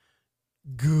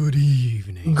Good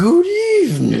evening. Good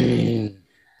evening.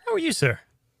 How are you, sir?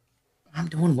 I'm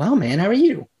doing well, man. How are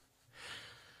you?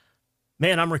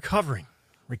 Man, I'm recovering.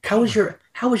 How was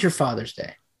Recovering. your Father's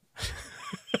Day?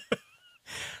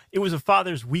 It was a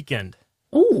Father's weekend,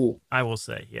 Oh, I will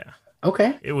say. Yeah.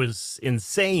 okay. It was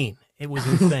insane. It was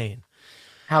insane.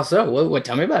 How so? What?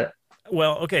 Tell me about it.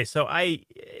 Well, okay, so I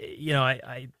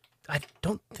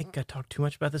don't think I talked too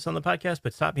much about this on the podcast,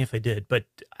 but stop me if I did. But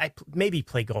maybe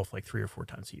play golf like 3 or 4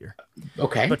 times a year.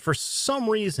 Okay. But for some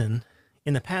reason,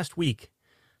 in the past week,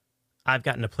 I've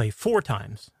gotten to play 4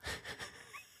 times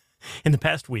in the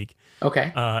past week,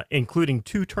 Okay. including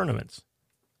 2 tournaments.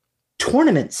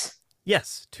 Tournaments.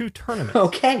 Yes, 2 tournaments.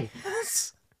 Okay.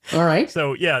 Yes. All right.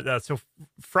 So yeah, so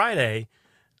Friday,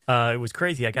 it was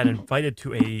crazy. I got invited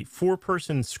to a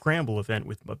 4-person scramble event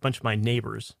with a bunch of my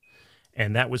neighbors,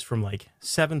 and that was from like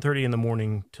 7:30 in the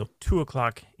morning till 2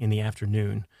 o'clock in the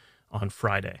afternoon on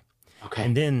Friday. Okay.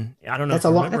 And then I don't know That's if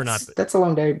a you long. remember or not, but That's a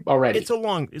long day already. it's a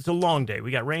long day. We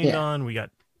got rained Yeah. on, we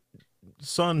got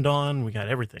sunned on, we got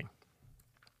everything.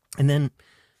 And then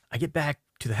I get back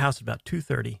to the house at about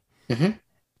 2:30. Mm-hmm.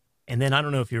 And then I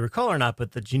don't know if you recall or not,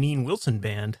 but the Janine Wilson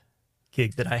band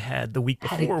gig that I had the week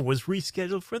Had a, before was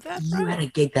rescheduled for that you had a Friday.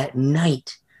 gig that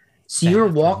night, so you're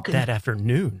walking. That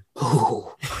afternoon.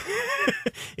 Oh,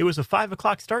 It was a 5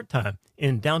 o'clock start time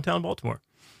in downtown Baltimore.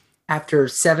 after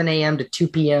 7 a.m. to 2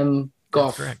 p.m. That's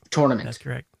golf correct. That's tournament.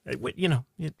 correct.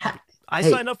 Ha- I Hey,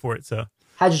 signed up for it. So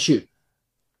how'd you shoot?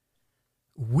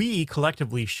 we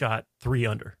collectively shot 3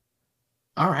 under.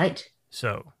 All right.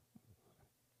 So All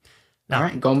now,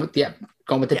 right. Going with the yeah,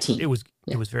 team. it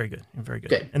Yeah. was very good. Very good.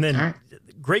 Good. And All then right.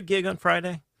 great gig on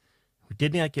Friday. We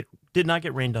did not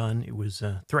get rained on. It was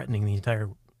threatening the entire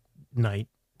night.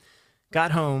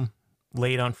 Got home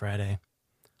late on Friday.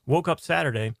 Woke up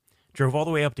Saturday. Drove all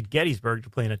the way up to Gettysburg to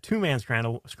play in a 2-man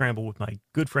scramble with my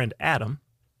good friend Adam.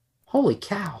 Holy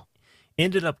cow.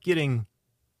 Ended up getting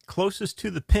closest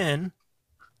to the pin.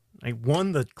 I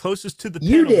won the closest to the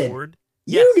You pin did. award.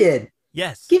 Yes. You did.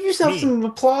 Yes. Give yourself Me. some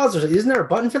applause. Or isn't there a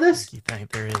button for this? You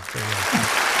think there is. There is.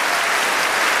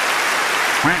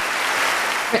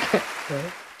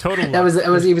 Total luck. That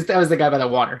was the guy by the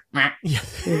water. Yeah.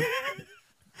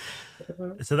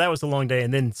 So that was a long day.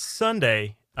 And then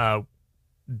Sunday,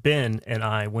 Ben and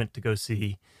I went to go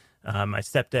see my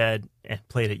stepdad and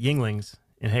played at Yingling's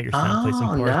in Hagerstown. Played some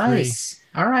Oh, par nice.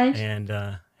 All three right. and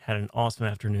had an awesome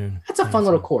afternoon. That's a playing fun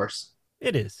little some- course.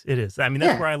 It is. It is. I mean,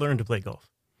 that's Yeah. where I learned to play golf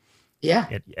Yeah.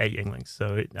 at Yingling's.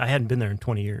 So I hadn't been there in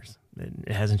 20 years.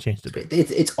 It hasn't changed a bit.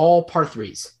 It's all par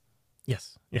threes.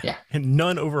 Yes. Yeah. Yeah. And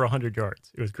none over 100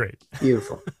 yards. It was great.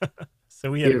 Beautiful.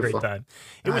 So we had a Beautiful. great time.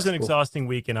 It was That's an cool. exhausting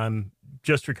week, and I'm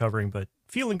just recovering, but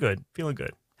feeling good. Feeling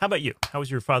good. How about you? How was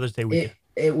your Father's Day weekend?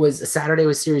 It was Saturday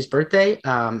was Siri's birthday,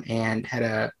 and had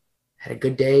a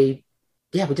good day.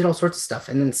 Yeah, we did all sorts of stuff.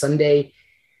 And then Sunday,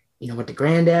 went to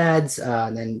granddad's,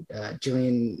 and then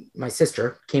Jillian, my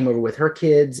sister, came over with her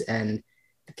kids, and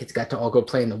the kids got to all go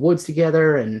play in the woods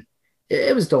together, and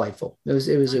it was delightful. Nice.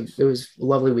 It was a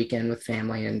lovely weekend with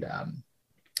family, and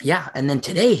yeah. And then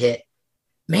today hit.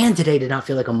 Man, today did not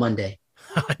feel like a Monday.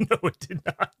 No, it did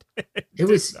not. It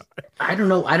was. not. I don't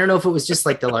know. I don't know if it was just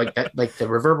like the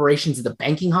reverberations of the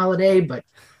banking holiday, but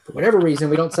for whatever reason,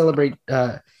 we don't celebrate.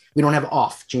 We don't have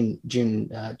off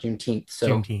Juneteenth. So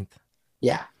Juneteenth.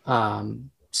 yeah.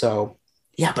 So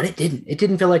yeah, but it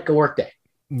didn't feel like a work day.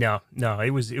 No,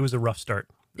 it was a rough start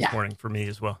this Yeah. morning for me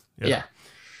as well. Yeah.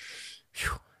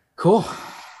 Phew. Cool.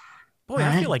 Boy, All I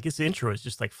right. feel like this intro is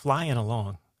just like flying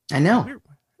along. I know.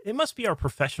 It must be our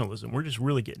professionalism. We're just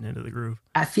really getting into the groove.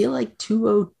 I feel like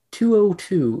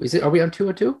 202. Is it? Are we on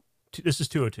 202? This is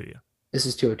 202, yeah. This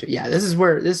is 202. Yeah. This is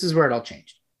where it all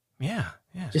changed. Yeah.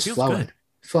 Just Feels flowing. good.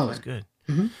 Flowing. Feels good.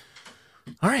 Mhm.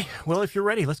 All right. Well, if you're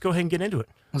ready, let's go ahead and get into it.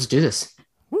 Let's do this.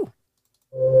 Woo.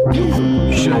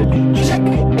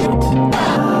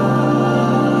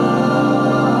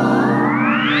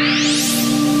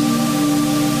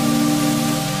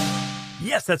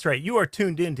 Yes, that's right. You are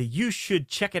tuned in to You Should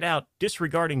Check It Out,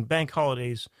 disregarding bank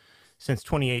holidays since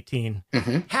 2018.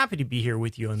 Mm-hmm. Happy to be here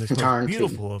with you on this Darn most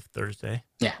beautiful of Thursday.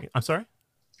 Yeah. I'm sorry?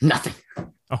 Nothing.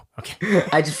 Oh, okay.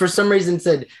 I just for some reason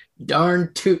said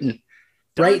darn tootin'.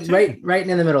 Darn Right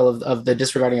in the middle of the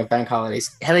disregarding of bank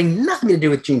holidays, having nothing to do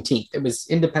with Juneteenth. It was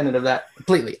independent of that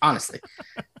completely, honestly.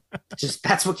 Just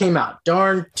that's what came out.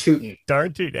 Darn tootin'.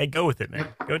 Darn dude. Hey, go with it, man.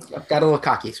 Go Got a little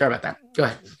cocky. Sorry about that. Go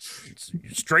ahead.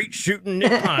 straight shooting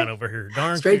Nick Pine over here.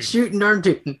 Darn Straight tootin'. shooting, darn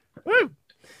tootin'. Woo.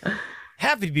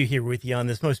 Happy to be here with you on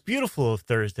this most beautiful of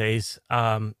Thursdays.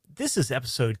 This is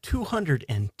episode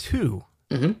 202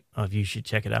 Mhm. of You Should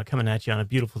Check It Out, coming at you on a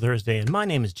beautiful Thursday. And my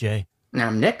name is Jay. And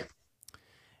I'm Nick.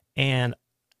 And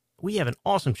we have an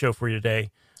awesome show for you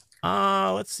today.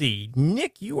 Let's see.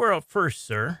 Nick, you are up first,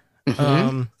 sir.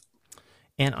 Mm-hmm.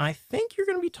 And I think you're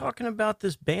going to be talking about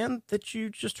this band that you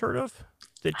just heard of.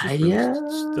 That just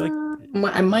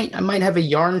I might have a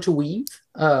yarn to weave.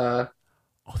 Oh,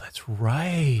 that's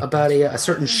right. About a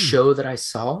certain show that I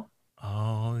saw.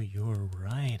 Oh, you're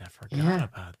right. I forgot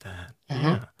about that. Mm-hmm.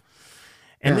 Yeah.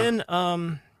 And then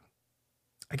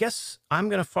I guess I'm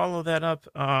going to follow that up.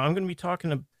 I'm going to be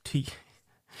talking to you.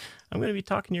 I'm going to be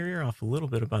talking your ear off a little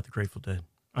bit about the Grateful Dead.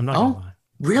 I'm not going to lie.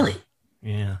 Really?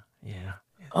 Yeah.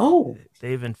 Oh.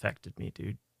 They've infected me,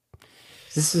 dude.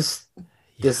 This is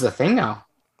a thing now.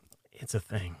 It's a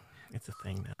thing. It's a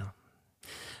thing now.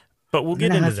 But we'll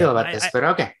get into that. I feel about this, but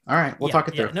okay. All right. We'll talk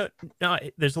it through. No,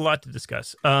 there's a lot to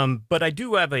discuss. But I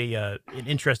do have an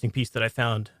interesting piece that I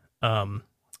found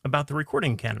about the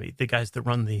Recording Academy, the guys that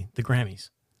run the Grammys.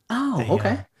 Oh,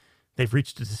 okay. They've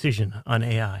reached a decision on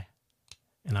AI,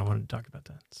 and I wanted to talk about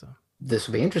that. So this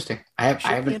will be interesting. I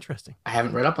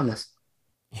haven't read up on this.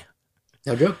 Yeah.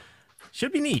 No joke.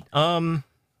 Should be neat.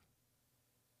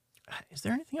 Is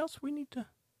there anything else we need to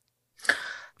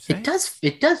say?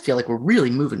 It does feel like we're really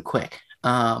moving quick.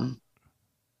 No,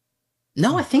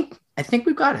 I think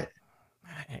we've got it.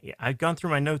 I've gone through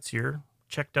my notes here,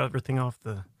 checked everything off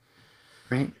the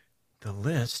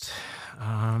list.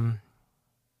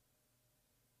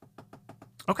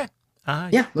 Okay.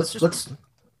 Let's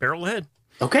barrel ahead.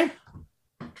 Okay.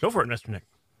 Go for it, Mr. Nick.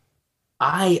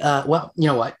 Well, you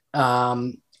know what?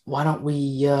 Why don't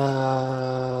we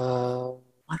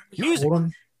music. Hold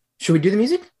on. Should we do the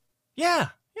music? Yeah,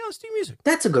 let's do music.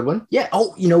 That's a good one. Yeah.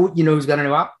 Oh, you know who's got a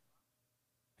new album?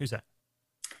 Who's that?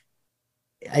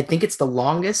 I think it's the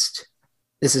longest.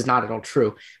 This is not at all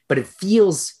true, but it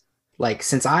feels like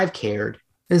since I've cared,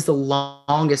 this is the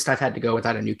longest I've had to go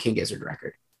without a new King Gizzard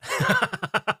record.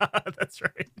 That's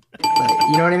right.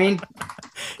 You know what I mean?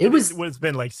 It's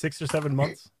been like 6 or 7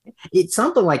 months. It's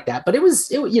something like that, but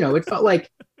it felt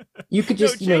like you could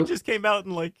just, Changes came out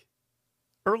in like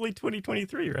early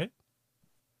 2023, right?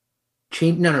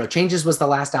 Changes was the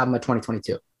last album of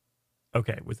 2022.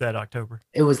 Okay. Was that October?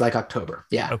 It was like October.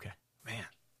 Yeah. Okay. Man.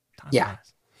 Yeah.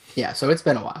 Yeah. So it's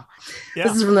been a while. Yeah.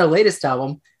 This is from their latest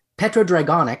album,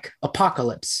 Petrodragonic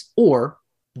Apocalypse, or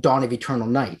Dawn of Eternal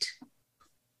Night.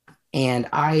 And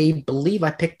I believe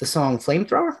I picked the song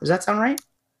Flamethrower. Does that sound right?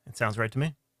 It sounds right to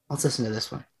me. Let's listen to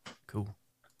this one. Cool.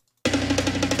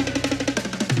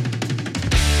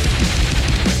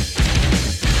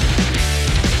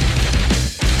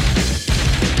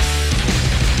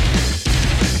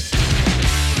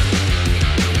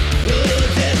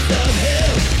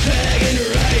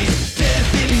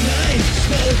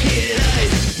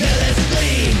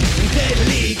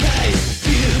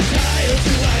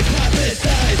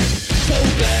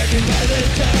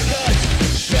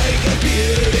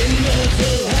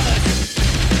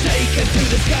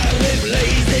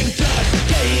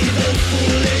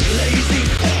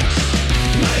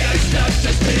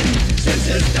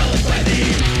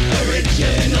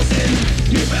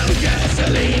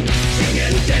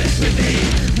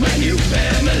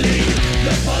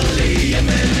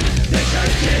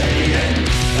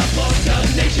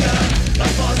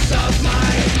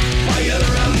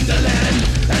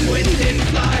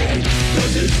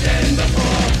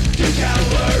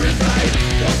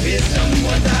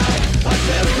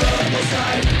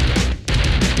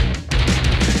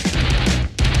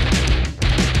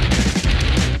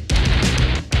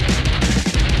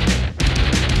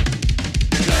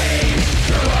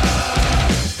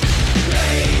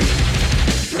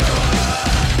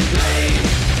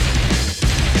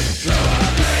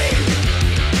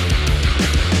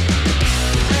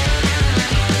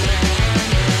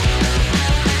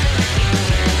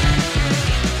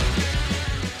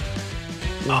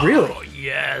 Really? Oh,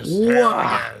 yes.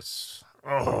 Wow. Yes.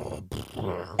 Oh.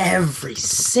 Every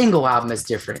single album is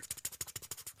different.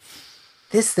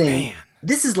 This thing, Man.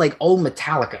 This is like old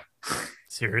Metallica.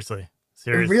 Seriously.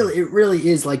 It really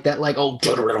is like that, like,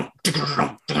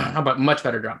 but much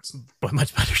better drums. But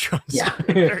much better drums. Yeah.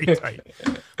 Very tight.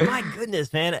 My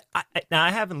goodness, man. Now,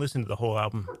 I haven't listened to the whole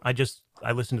album. I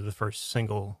listened to the first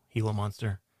single, Gila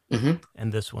Monster,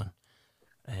 and this one.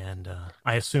 And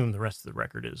I assume the rest of the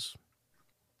record is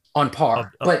on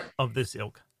par, of this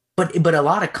ilk. But a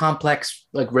lot of complex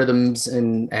like rhythms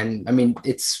and I mean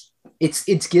it's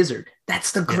Gizzard.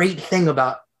 That's the great thing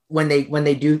about when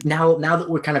they do now that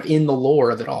we're kind of in the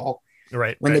lore of it all.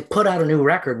 Right. When they put out a new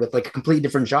record with like a completely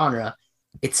different genre,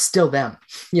 it's still them.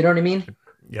 You know what I mean?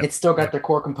 Yep. It's still got their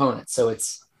core components, so it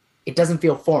doesn't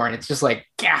feel foreign. It's just like,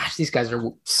 gosh, these guys are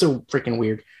so freaking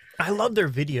weird. I love their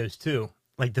videos too.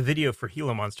 Like the video for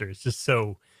Gila Monster is just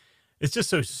so, it's just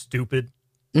so stupid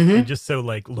and just so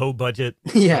like low budget,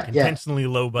 like intentionally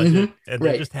low budget, and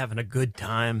they're just having a good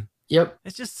time. Yep.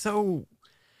 It's just so,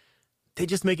 they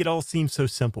just make it all seem so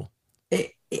simple.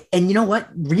 And you know what?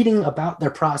 Reading about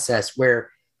their process where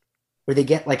they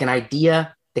get like an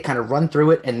idea, they kind of run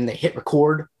through it and they hit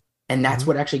record, and that's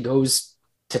what actually goes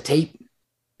to tape.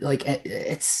 Like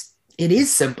it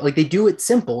is simple. Like they do it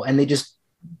simple and they just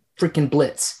freaking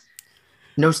blitz.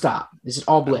 No stop. This is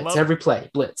all blitz. Every play,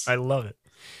 blitz. I love it.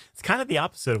 It's kind of the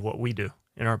opposite of what we do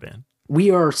in our band.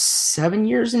 We are 7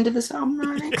 years into this album,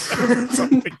 I think.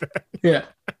 Something like that. Yeah.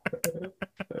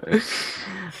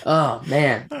 Oh,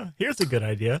 man. Here's a good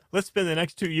idea. Let's spend the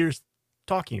next 2 years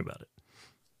talking about it.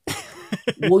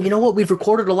 Well, you know what? We've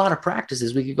recorded a lot of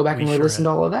practices. We could go back and listen to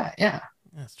all of that. Yeah.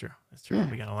 That's true. That's true. Yeah.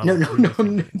 We got a lot. No.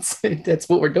 That's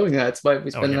what we're doing. That's why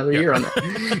we spent another year on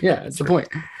that. Yeah, that's the point.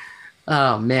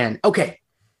 Oh, man. Okay.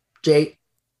 Jay,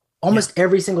 almost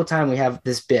every single time we have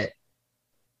this bit,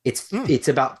 it's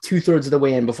about 2/3 of the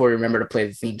way in before we remember to play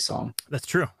the theme song. That's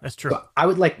true. That's true. But I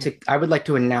would like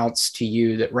to announce to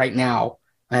you that right now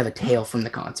I have a tale from the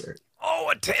concert.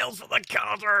 Oh, a tale from the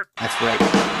concert. That's right.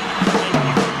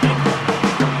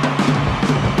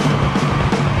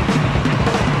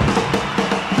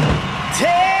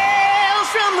 Tales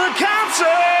from the concert.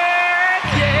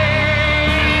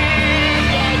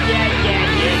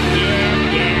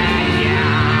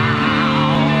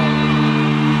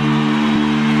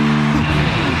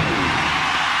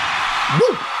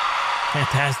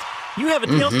 Fantastic. You have a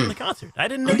Tales from the concert. I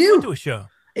didn't know you went to a show.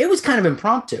 It was kind of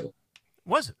impromptu.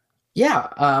 Was it?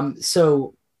 Yeah.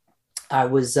 So I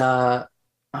was looking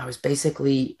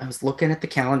at the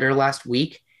calendar last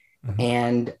week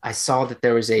and I saw that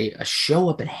there was a show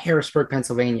up in Harrisburg,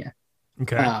 Pennsylvania.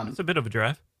 Okay. It's a bit of a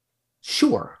drive.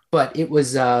 Sure. But it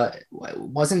was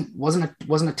wasn't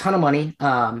a ton of money.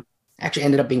 Actually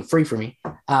ended up being free for me.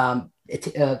 A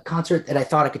concert that I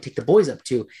thought I could take the boys up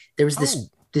to. There was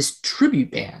this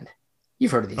tribute band.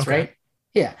 You've heard of these, right?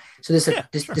 Yeah. So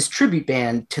this tribute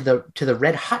band to the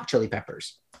Red Hot Chili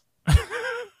Peppers.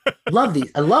 Love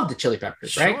these. I love the Chili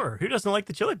Peppers, right? Sure. Who doesn't like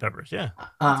the Chili Peppers? Yeah.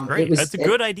 That's great. That's a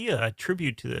good idea. A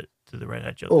tribute to the Red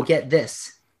Hot Chili Peppers. Oh, get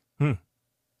this.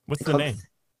 What's the name?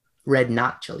 Red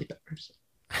Knot Chili Peppers.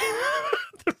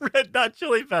 The Red Knot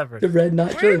Chili Peppers. The Red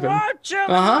Knot Chili Peppers. We want Chili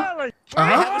Willy. We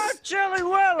want Chili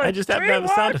Willy. I just happen to have a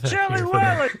sound effect Chili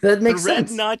Willy. That makes the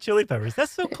sense. Red Knot Chili Peppers.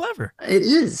 That's so clever. It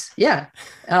is, yeah.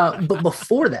 But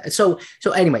before that, so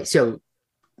anyway, so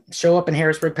show up in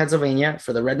Harrisburg, Pennsylvania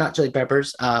for the Red Knot Chili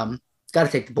Peppers. Got to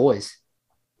take the boys.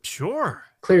 Sure.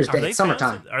 Clear as day.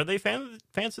 Summertime. Are they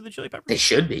fans of the Chili Peppers? They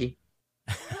should be.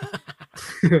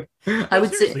 I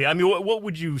would say. I mean, what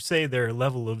would you say their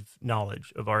level of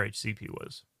knowledge of RHCP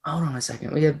was? Hold on a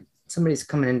second. We have somebody's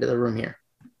coming into the room here.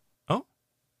 Oh,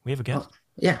 we have a guest. Oh,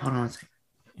 yeah, hold on a second.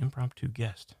 Impromptu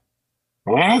guest.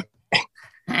 Huh?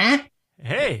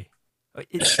 Hey. Huh?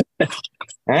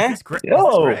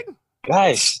 Yo,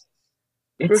 guys.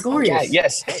 Gregorius.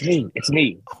 Yes, it's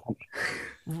me.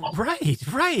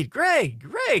 Right.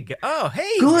 Greg. Oh,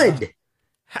 hey. Good.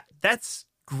 That's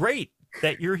great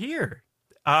that you're here.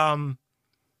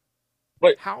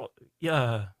 Wait. How?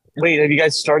 Yeah. Wait, have you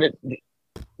guys started? Wait,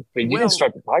 you didn't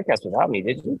start the podcast without me,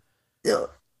 did you?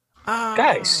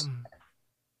 Guys.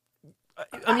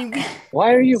 I mean,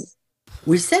 why are you?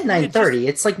 We said 9:30.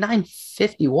 It's like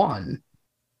 9:51.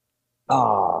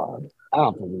 Oh, I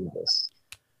don't believe this.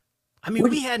 I mean,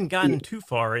 we hadn't gotten too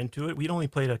far into it. We'd only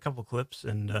played a couple clips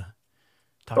and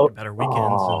talked about our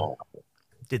weekends. And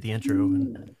did the intro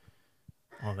and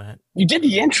all that. You did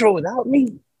the intro without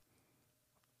me?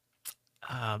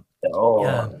 Yeah.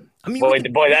 I mean,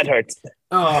 boy, that hurts.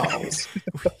 Oh,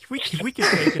 we can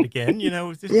take it again. You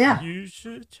know. Yeah. You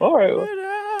should check all right. it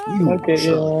out. Okay.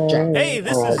 Hey,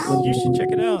 you should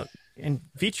check it out. And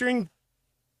featuring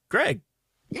Greg.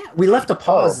 Yeah, we left a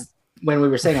pause when we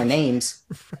were saying our names.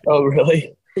 Oh,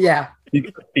 really? Yeah.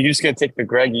 You just gonna take the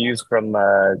Greg you used from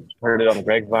Heard It on the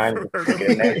Grapevine?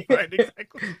 Exactly.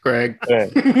 Greg. Yeah,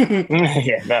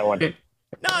 that one. No,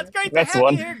 it's great That's to have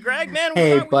one. you here, Greg. Man,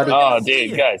 hey, buddy. Oh,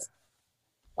 dude, guys.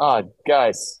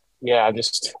 Yeah,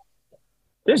 there's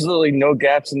literally no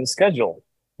gaps in the schedule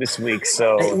this week,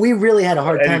 so we really had a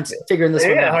hard time figuring this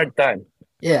one out. A hard time.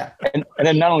 Yeah. And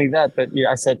then not only that, but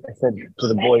I said to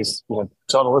the boys,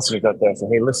 to all the listeners out there, I said,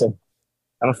 hey, listen,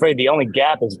 I'm afraid the only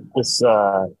gap is this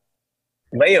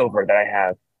layover that I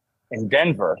have in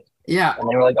Denver. Yeah. And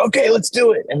they were like, okay, let's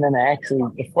do it. And then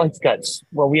the flights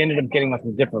we ended up getting like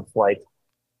a different flight.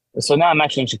 So now I'm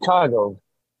actually in Chicago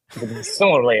with a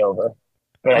similar layover.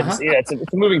 But I just, it's a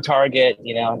moving target.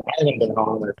 You know, I haven't been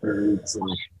home in a few weeks, and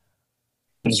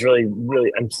I'm just really,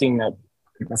 I'm seeing that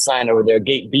sign over there,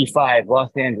 Gate B5,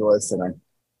 Los Angeles, and I'm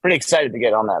pretty excited to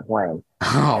get on that plane.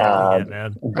 Yeah,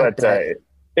 man. But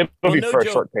it'll be no for joke.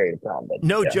 a short period of time. But,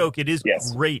 No joke. It is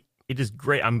great. It is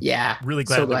great. I'm really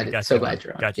glad that we got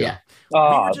you. Got you. Yeah. We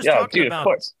were just talking of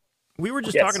course. We were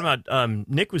just talking about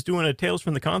Nick was doing a Tales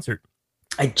from the Concert.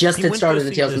 I just had started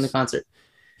the Tales from the Concert.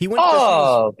 He went to go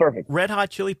see this perfect. Red Hot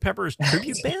Chili Peppers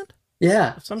tribute band?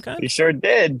 Yeah. Of some kind? You sure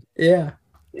did. Yeah.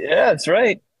 Yeah, that's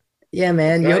right. Yeah,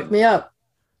 man. You hooked me up.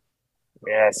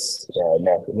 Yes. Yeah,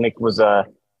 no. Nick was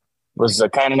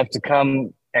kind enough to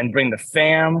come and bring the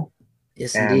fam.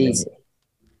 Yes, indeed.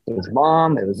 His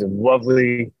mom. It was a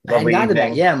lovely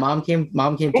evening. Yeah, mom came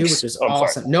too, which was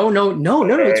awesome. No,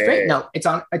 it's great. No, it's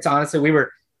honestly we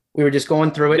were just going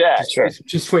through it. Yeah,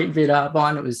 just waiting for you to hop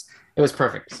on. It was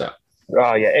perfect. So.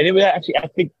 Oh yeah, and it was actually, I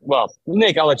think. Well,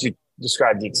 Nick, I'll let you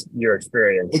describe your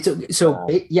experience.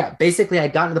 Basically, I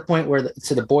got to the point where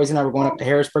the boys and I were going up to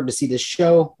Harrisburg to see this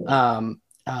show, and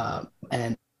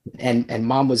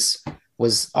mom was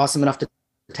awesome enough to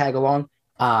tag along,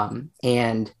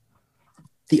 and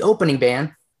the opening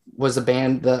band was a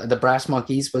band, the Brass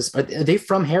Monkeys. Are they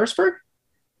from Harrisburg?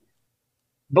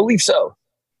 Believe so.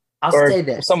 I'll say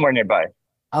this somewhere nearby.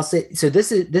 I'll say so.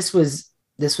 This was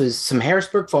some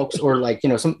Harrisburg folks, or like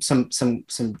some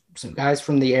guys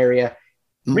from the area,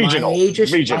 regional,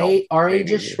 our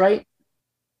age-ish, right?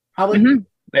 Probably. Mm-hmm.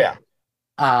 Yeah.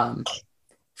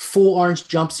 Full orange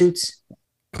jumpsuits,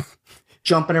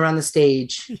 jumping around the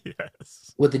stage,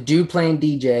 with a dude playing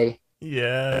DJ.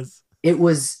 Yes. It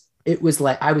was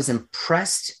like I was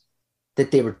impressed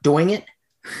that they were doing it.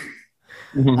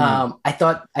 Mm-hmm. I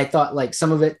thought like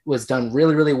some of it was done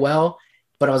really, really well,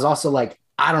 but I was also like,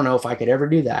 I don't know if I could ever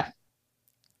do that.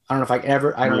 I don't know if I could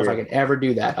ever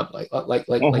do that. Like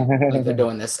they're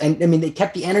doing this. And I mean, they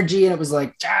kept the energy, and it was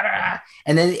like, ta-da!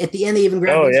 And then at the end, they even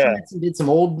grabbed instruments and did some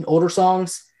older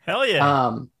songs. Hell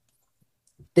yeah.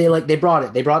 They brought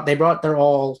it. They brought their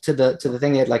all to the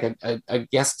thing. They had like a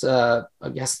guest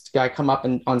guy come up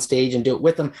and on stage and do it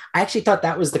with them. I actually thought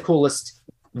that was the coolest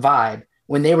vibe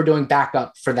when they were doing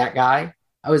backup for that guy.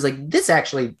 I was like, this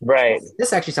actually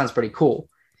sounds pretty cool.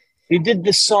 He did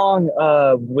this song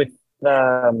with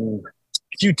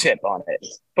Q-Tip on it.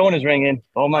 Phone is ringing.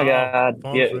 Oh my god!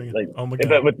 Yeah, like, oh my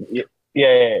god! But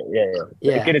yeah.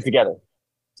 Get it together.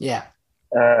 Yeah.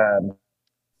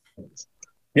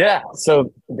 Yeah.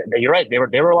 So you're right. They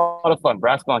were a lot of fun.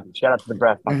 Brass Monkeys. Shout out to the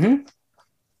Brass Monkeys. Mm-hmm.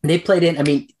 They played in. I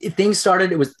mean, things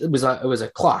started. It was a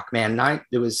clock, man. 8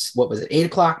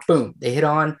 o'clock. Boom. They hit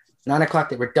on 9 o'clock.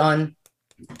 They were done.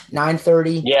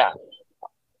 9:30. Yeah.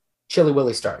 Chili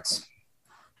Willy starts.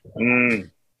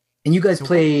 Mm. And you guys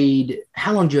played.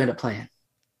 How long did you end up playing?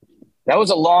 That was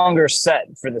a longer set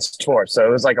for this tour, so it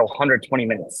was like a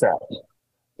 120-minute set.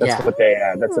 That's what they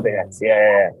had.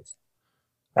 Yeah.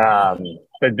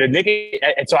 But the Nick.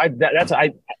 So I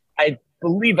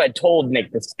believe I told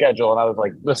Nick the schedule, and I was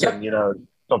like, listen, don't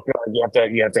feel like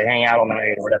you have to hang out all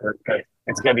night or whatever.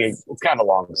 It's kind of a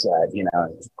long set,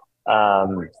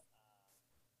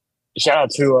 Shout out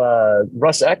to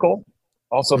Russ Eckel,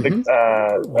 also a big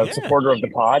supporter of the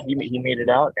pod. He made it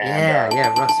out. And,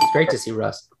 Russ. It's great to see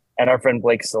Russ. And our friend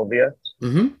Blake Sylvia.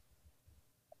 Mm-hmm.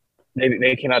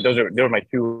 They came out. They were my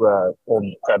two old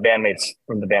bandmates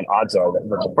from the band Odds Are. That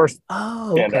was the first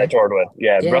band I toured with.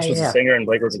 Yeah, Russ was the singer and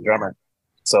Blake was the drummer.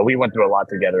 So we went through a lot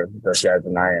together, those guys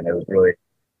and I, and it was really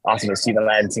awesome to see them.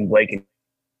 I hadn't seen Blake, and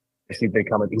he's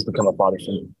become a father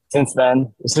since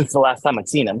then. Since the last time I'd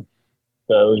seen him.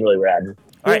 So it was really rad.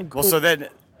 All right. Well, so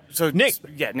Nick.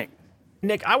 Yeah, Nick.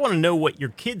 Nick, I want to know what your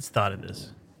kids thought of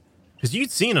this, because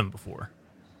you'd seen them before.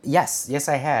 Yes,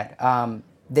 I had.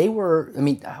 They were. I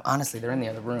mean, honestly, they're in the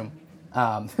other room.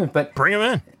 But bring them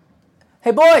in.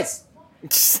 Hey, boys.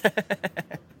 Sarah,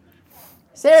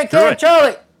 Karen,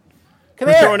 Charlie, come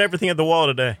We're here. throwing everything at the wall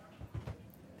today.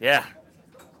 Yeah.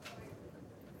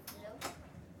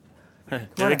 Here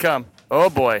they come. Oh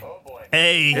boy.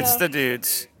 Hey. It's the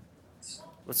dudes.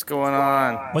 What's going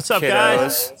on? What's up,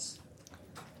 kiddos? guys?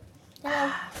 Hello.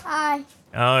 Hi.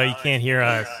 Oh, you can't hear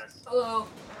us. Hello.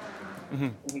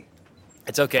 Mm-hmm.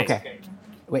 It's okay. Okay.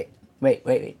 Wait.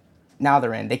 Now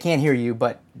they're in. They can't hear you,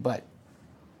 but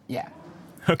yeah.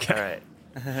 Okay. All right.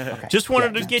 Okay. Just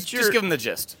wanted to get your. Just give them the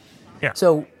gist. Yeah.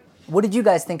 So, what did you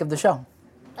guys think of the show?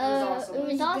 It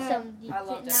was awesome. I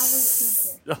loved it.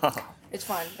 Now we can't hear. It's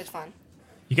fun. It's fun.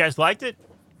 You guys liked it?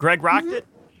 Greg rocked it?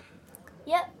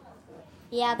 Yep.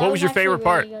 Yeah. What was your favorite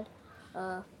part? Really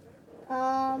what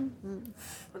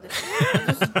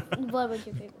was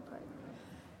your favorite part?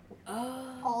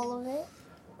 All of it.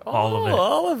 All of it.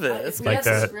 All of it. It's like the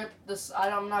that. script,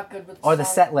 I'm not good with Or the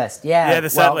set list. Yeah. Yeah, the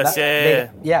set list.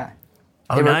 Yeah.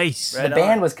 Oh, They were- nice. Right The on.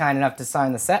 band was kind enough to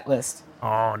sign the set list.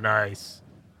 Oh, nice.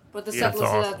 But the Yeah, set that's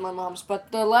list is awesome. at my mom's. But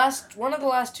one of the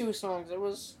last two songs,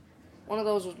 one of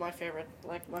those was my favorite.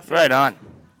 Like my favorite. Right on.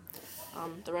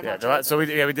 The Red Yeah. Hot Chili So we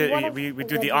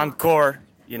do the encore.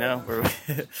 You know, where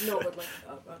No, but like,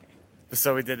 okay.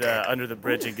 so we did Under the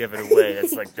Bridge and Give It Away.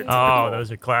 It's like the Oh, typical,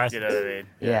 those are classics. you know what I mean?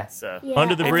 Yeah. So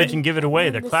Under the I Bridge think and Give It Away.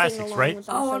 They're the classics, sing-along right? was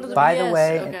also Oh, Under the good. By the Yes,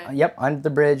 way, okay. yep, Under the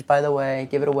Bridge. By the way,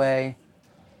 Give It Away.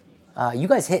 You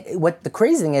guys hit what the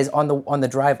crazy thing is on the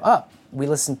drive up. We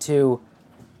listened to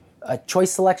a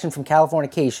choice selection from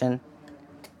Californication,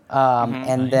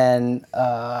 and then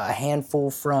a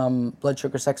handful from Blood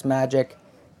Sugar Sex Magic,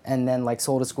 and then like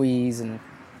Soul to Squeeze and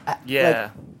yeah.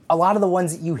 like, a lot of the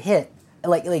ones that you hit,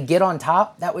 like Get on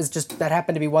Top. That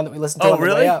happened to be one that we listened to Oh, on the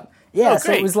really? way up. Yeah, Oh,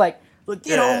 so it great. was like Get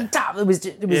Yeah. on Top. It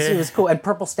was cool. And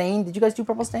Purple Stain. Did you guys do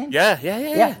Purple Stain? Yeah.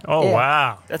 Oh, Yeah.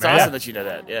 wow. That's Man. awesome that you know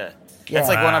that. Yeah. Yeah. That's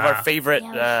like one of our Wow. favorite Yeah,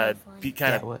 it was so fun. B kind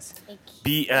Yeah, of it was.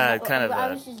 I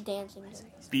was just dancing.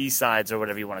 B-sides or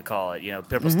whatever you want to call it. You know,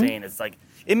 Purple Stain. It's like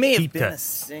it may have Deep been cut. a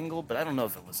single, but I don't know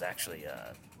if it was actually.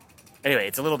 Anyway,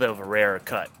 it's a little bit of a rarer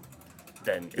cut.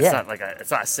 Then it's Yeah. not like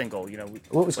it's not a single. You know,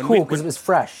 Well, it was when cool we- because when- it was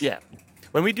fresh. Yeah,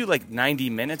 when we do like 90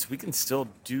 minutes, we can still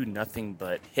do nothing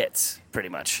but hits, pretty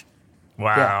much.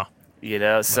 Wow. You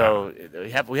know, so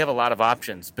we have a lot of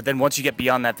options. But then once you get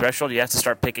beyond that threshold, you have to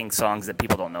start picking songs that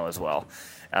people don't know as well.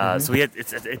 So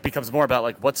it becomes more about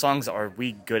like what songs are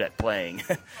we good at playing,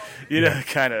 you know,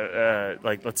 kind of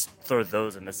like let's throw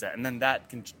those in the set, and then that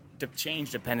can change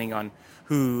depending on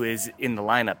who is in the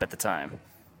lineup at the time.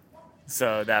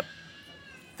 So that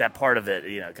part of it,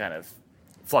 you know, kind of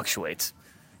fluctuates.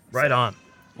 Right on.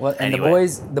 Well, and Anyway.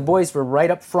 the boys were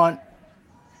right up front.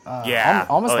 Yeah,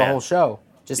 Almost Oh, the yeah. whole show.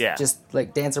 Yeah. Just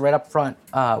like dancing right up front,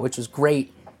 which was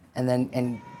great. And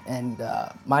then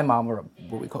my mom, or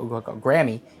what we call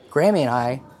Grammy, and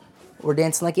I were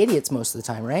dancing like idiots most of the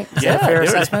time, right? Is that a fair they were-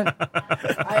 assessment?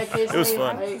 I occasionally, was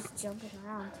fun. Jumping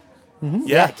around.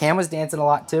 Yeah. Cam was dancing a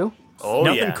lot too. Oh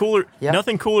Nothing yeah. cooler. Yeah.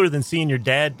 Nothing cooler than seeing your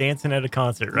dad dancing at a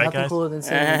concert, right, Nothing guys? cooler than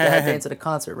seeing your dad dance at a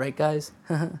concert, right, guys?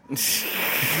 they're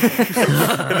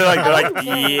like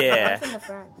yeah. Up in the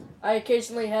front. I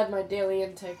occasionally had my daily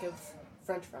intake of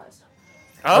French fries.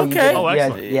 You Okay. did? Oh, yeah,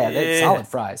 excellent. yeah, that's Yeah. solid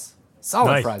fries.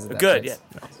 Solid Nice. fries. At that Good. place.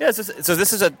 Yeah. So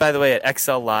this is by the way at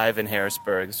XL Live in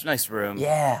Harrisburg. It's a nice room.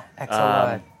 Yeah,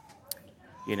 XLY.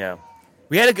 You know,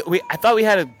 I thought we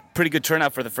had a pretty good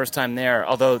turnout for the first time there.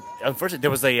 Although unfortunately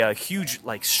there was a huge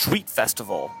like street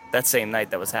festival that same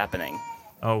night that was happening,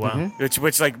 Oh, wow. Mm-hmm.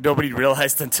 which like nobody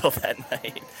realized until that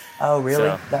night. Oh, really?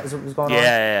 so- That was what was going Yeah, on?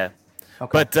 yeah.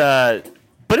 Okay.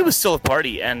 But it was still a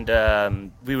party, and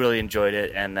we really enjoyed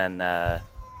it. And then,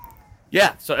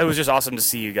 yeah, so it was just awesome to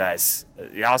see you guys.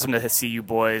 Awesome to see you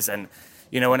boys. And,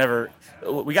 you know, whenever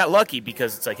we got lucky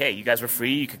because it's like, hey, you guys were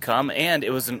free, you could come, and it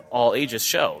was an all ages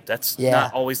show. That's Yeah.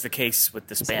 not always the case with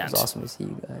this It band. was awesome to see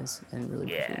you guys and really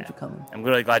appreciate Yeah, you coming. I'm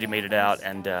really glad you made it out.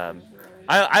 And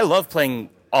I love playing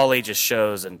all ages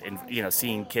shows and you know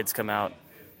seeing kids come out,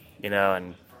 you know,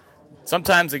 and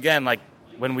sometimes again like.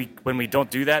 When we don't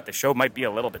do that, the show might be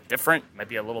a little bit different, might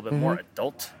be a little bit more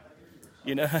adult,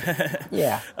 you know.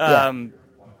 Yeah.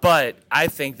 But I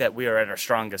think that we are at our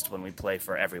strongest when we play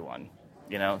for everyone,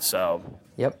 you know. So,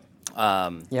 Yep.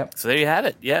 Yep. so there you have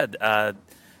it. Yeah,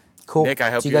 Cool. Nick,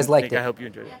 I hope so you guys liked Nick, it. I hope you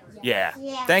enjoyed it. Yeah.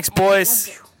 Thanks,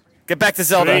 boys. Get back to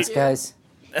Zelda. Thanks, guys.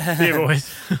 See you,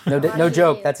 boys. No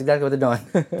joke. That's exactly what they're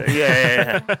doing.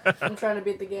 Yeah. I'm trying to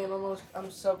beat the game. I'm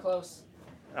so close.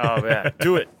 Oh yeah,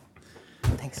 do it.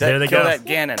 Thanks. There they Kill go. that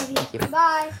Ganon.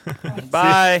 Bye.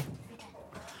 Bye.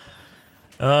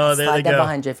 Oh, there Slide they that go.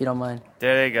 behind you if you don't mind.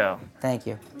 There they go. Thank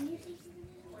you.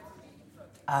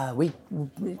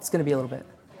 It's gonna be a little bit.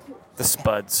 The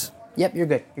Spuds. Yep, you're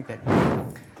good. You're good.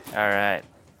 All right.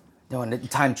 Doing a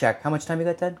time check. How much time you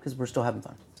got, Ted? Because we're still having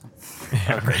fun.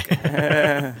 Yeah,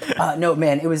 right. No,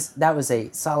 man, that was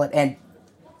a solid and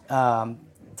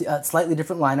slightly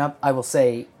different lineup. I will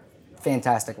say,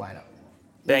 fantastic lineup.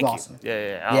 It Thank was you. awesome.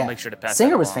 Yeah. I'll make sure to pass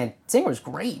Singer that was along. Singer was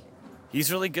great.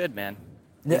 He's really good, man.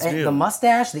 He's The new.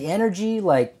 mustache, the energy,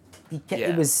 like Yeah.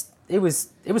 it was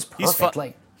perfect. He's fun.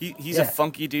 Like He's yeah. a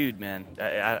funky dude, man.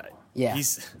 Yeah.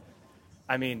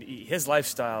 His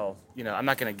lifestyle. You know, I'm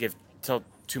not gonna tell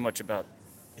too much about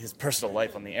his personal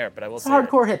life on the air, but I will it's a say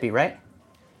hardcore hippie, right?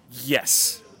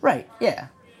 yes, Right. Yeah.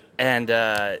 and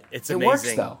it's It amazing.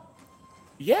 works though.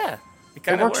 Yeah, it It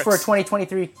kind of works for a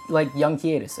 2023 like young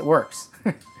Kiedis. It works.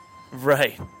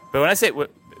 Right, but when I say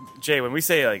Jay, when we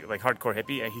say like hardcore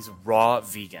hippie, he's raw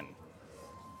vegan.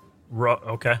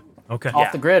 Okay.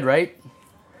 Off the grid, right?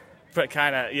 But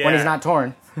kind of, yeah. When he's not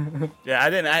torn. Yeah, I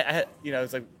didn't. I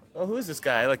it's like, oh, who is this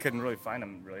guy? I couldn't really find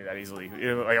him really that easily.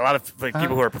 Like a lot of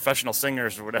people who are professional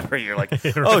singers or whatever. You're like,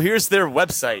 right. Oh, here's their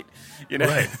website.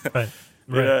 Right.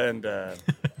 And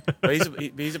but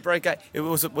he's a bright guy.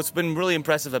 What's been really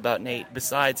impressive about Nate,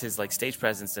 besides his like stage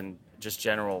presence and just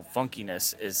general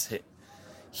funkiness, is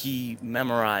he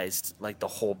memorized like the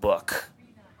whole book.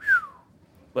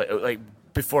 Like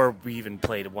before we even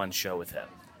played one show with him,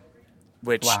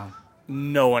 which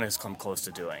no one has come close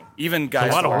to doing. Even guys.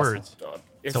 It's a lot of words.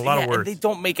 It's a lot of words. They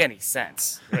don't make any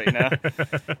sense, right?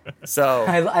 So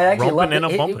I actually love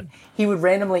it. He would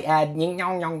randomly add into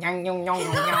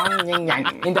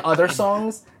other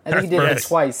songs. I think he did it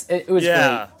twice. It was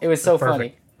great. It was so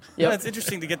funny. Yep. Yeah, it's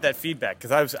interesting to get that feedback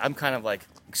because I'm kind of like,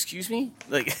 excuse me,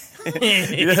 like,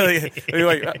 we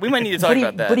might need to talk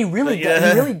about that. But he really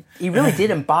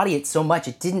did embody it so much.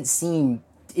 It didn't seem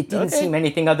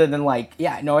anything other than like,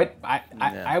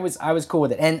 I was cool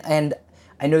with it. And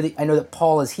I know that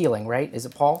Paul is healing, right? Is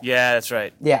it Paul? Yeah, that's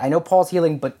right. Yeah, I know Paul's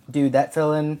healing, but dude, that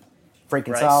fill-in,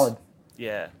 freaking solid.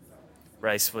 Yeah,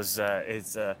 Rice was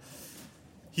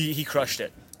he crushed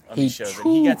it on these shows.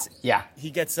 And he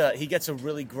gets a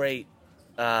really great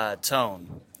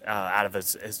tone out of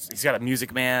his. He's got a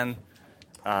Music Man.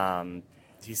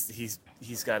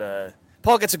 He's got a.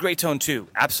 Paul gets a great tone too.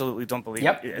 Absolutely, don't believe.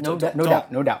 Yep, it.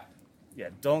 No doubt. Yeah,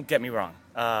 don't get me wrong.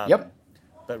 Yep.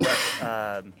 But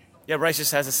Rice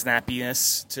just has a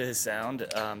snappiness to his sound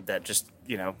that just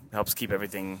helps keep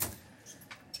everything.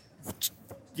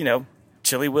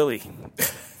 Chilly Willy.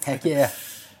 Heck yeah.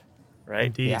 Right.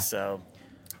 Indeed. Yeah. So.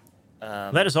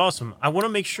 That is awesome. I want to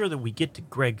make sure that we get to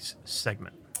Greg's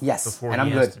segment. Yes, before and I'm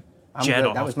good.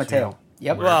 That was my tale.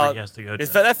 Yep. Well, he has to go to.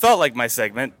 that felt like my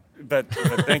segment, but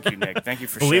thank you, Nick. Thank you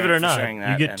for Believe it or not, sharing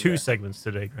that. you get two segments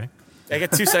today, Greg. I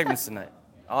get 2 segments tonight.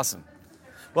 Awesome.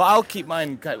 Well, I'll keep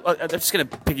mine. I'm just going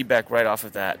to piggyback right off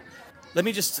of that. Let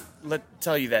me just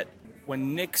tell you that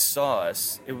when Nick saw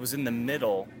us, it was in the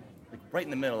middle, right in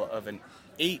the middle of an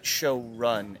 8-show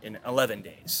run in 11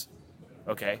 days.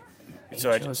 Okay?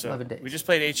 11 days. We just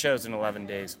played 8 shows in 11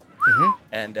 days. Mm-hmm.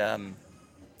 And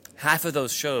half of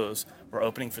those shows were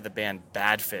opening for the band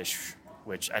Badfish,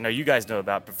 which I know you guys know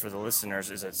about, but for the listeners,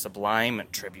 is a Sublime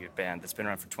tribute band that's been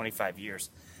around for 25 years.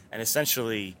 And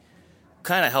essentially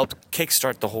kind of helped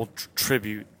kickstart the whole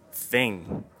tribute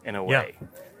thing in a way.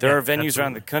 There are venues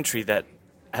around the country that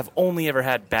have only ever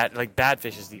had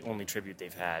Badfish is the only tribute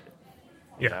they've had.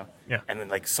 You know? Yeah. And then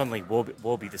suddenly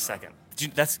we'll be the second.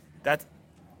 That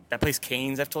place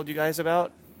Canes I've told you guys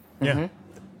about. Yeah. Mm-hmm.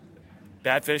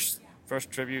 Badfish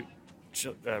first tribute,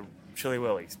 Chilly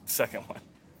Willy second one.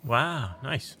 Wow,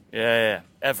 nice. Yeah,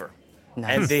 ever.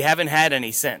 Nice. And they haven't had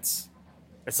any since.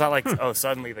 It's not like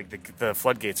suddenly the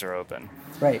floodgates are open.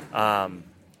 Right.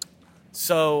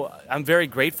 So I'm very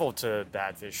grateful to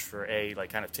Badfish for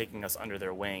kind of taking us under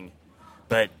their wing.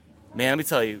 But man, let me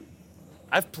tell you,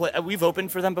 we've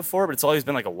opened for them before, but it's always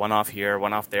been like a one-off here,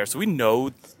 one-off there. So we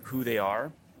know who they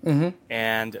are,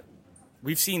 and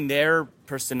we've seen their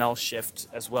personnel shift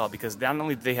as well because not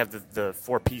only do they have the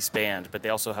 4-piece band, but they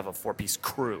also have a 4-piece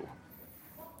crew.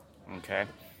 Okay.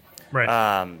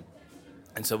 Right.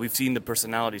 And so we've seen the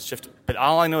personalities shift. But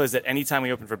all I know is that anytime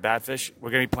we open for Badfish, we're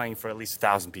going to be playing for at least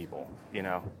 1,000 people. You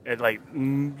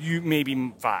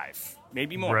maybe 5,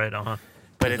 maybe more. Right.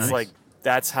 But it's like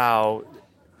that's how.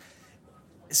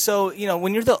 So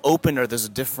when you're the opener, there's a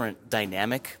different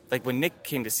dynamic. Like when Nick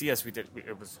came to see us, we were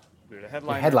the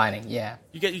headliner. Headlining, yeah.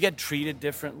 You get treated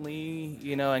differently,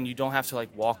 and you don't have to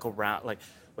walk around. Like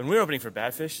when we were opening for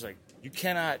Badfish, it's like you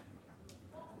cannot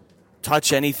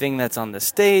touch anything that's on the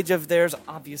stage of theirs,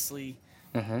 obviously.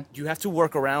 Mm-hmm. You have to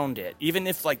work around it. Even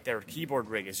if their keyboard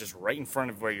rig is just right in front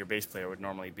of where your bass player would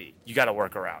normally be, you got to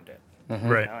work around it. Mm-hmm.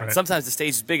 Right, And sometimes the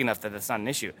stage is big enough that it's not an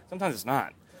issue. Sometimes it's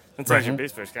not. Sometimes your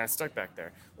bass player's kind of stuck back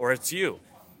there. Or it's you.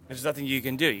 There's nothing you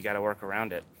can do. You got to work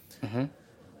around it. Mm-hmm.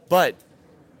 But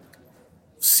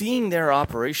seeing their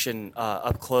operation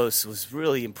up close was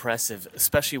really impressive,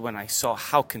 especially when I saw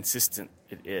how consistent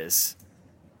it is.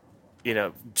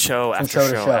 Show after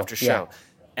show after show.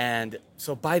 And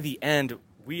so by the end,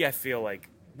 I feel like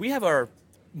we have our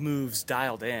moves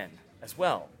dialed in as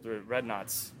well. The Red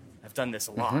Knots have done this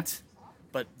a lot.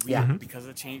 But because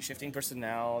of the shifting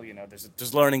personnel,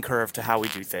 there's a learning curve to how we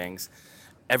do things.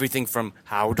 Everything from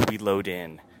how do we load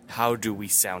in? How do we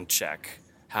sound check?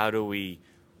 How do we,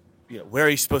 where are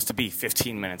you supposed to be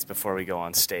 15 minutes before we go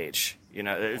on stage?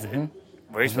 Where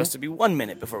are you supposed to be 1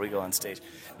 minute before we go on stage?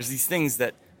 There's these things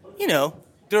that,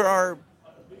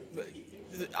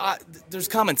 there's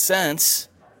common sense,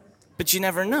 but you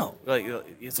never know. Like,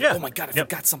 it's like, oh my God, I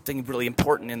forgot something really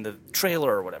important in the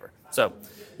trailer or whatever. So,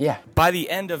 by the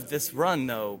end of this run,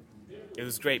 though, it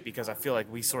was great because I feel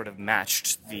like we sort of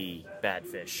matched the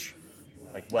Badfish,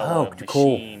 like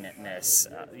machine-ness,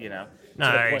 you know, to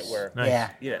the point where,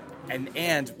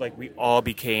 and like we all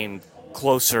became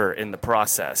closer in the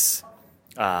process.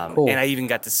 And I even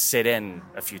got to sit in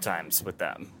a few times with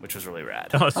them, which was really rad.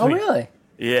 Oh, really?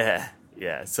 Yeah.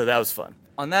 So that was fun.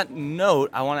 On that note,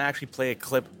 I want to actually play a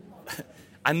clip.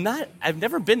 I've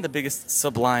never been the biggest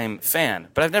Sublime fan,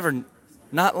 but I've never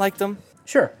not liked them.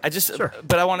 Sure.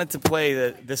 But I wanted to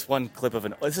play this one clip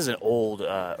of this is an old,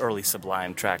 early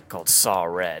Sublime track called Saw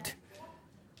Red.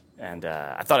 And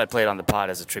I thought I'd play it on the pod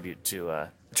as a tribute to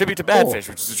Badfish,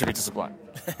 which is a tribute to Sublime.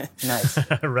 Nice.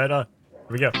 Right on.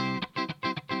 Here we go.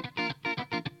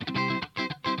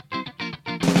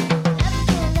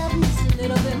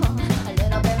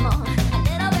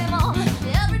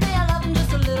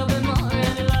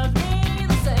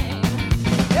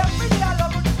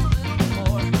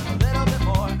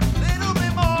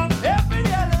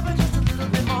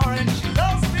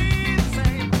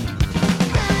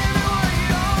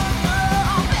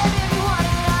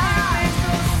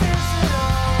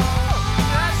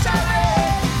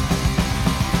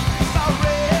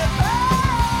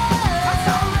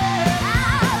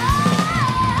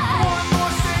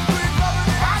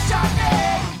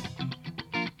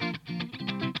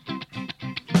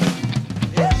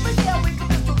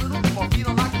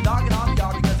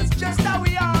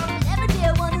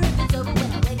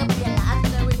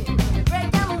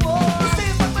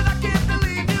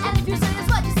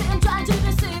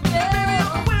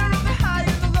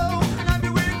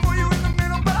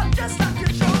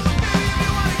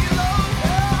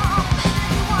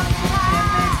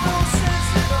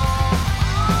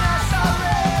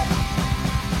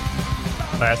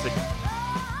 Classic.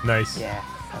 Nice. Yeah.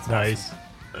 That's nice.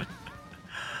 Awesome.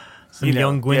 Some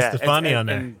young Gwen Stefani on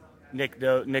there. And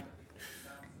Nick.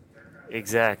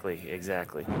 Exactly.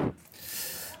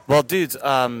 Well, dudes,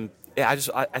 I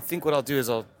think what I'll do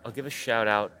is I'll give a shout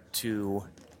out to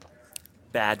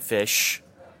Badfish,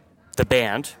 the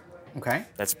band. Okay.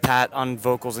 That's Pat on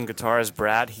vocals and guitars.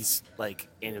 Brad, he's like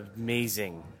an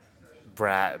amazing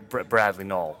Bradley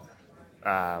Knoll.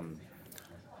 And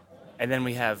then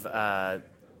we have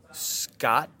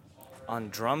Scott on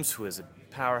drums, who is a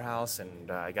powerhouse,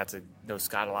 and I got to know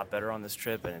Scott a lot better on this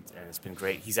trip, and it's been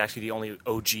great. He's actually the only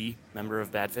OG member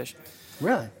of Badfish.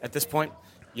 Really? At this point.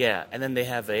 Yeah, and then they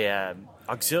have a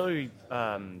auxiliary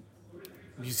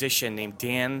musician named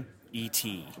Dan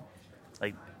E.T.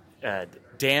 Like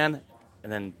Dan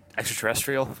and then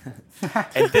extraterrestrial.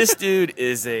 And this dude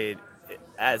is an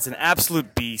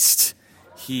absolute beast.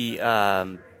 He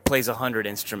plays 100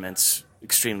 instruments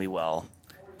extremely well.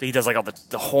 He does like all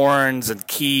the horns and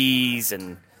keys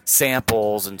and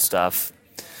samples and stuff.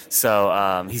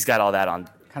 So he's got all that on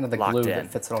kind of the glue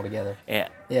that fits it all together.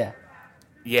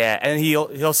 Yeah, and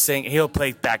he'll sing. He'll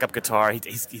play backup guitar. He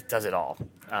does it all.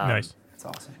 Nice. That's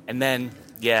awesome. And then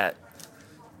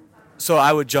so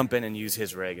I would jump in and use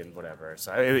his rig and whatever.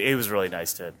 So it was really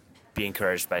nice to be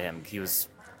encouraged by him. He was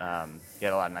he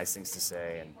had a lot of nice things to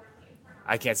say, and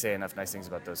I can't say enough nice things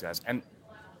about those guys. And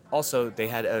also, they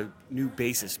had a new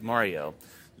bassist, Mario.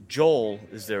 Joel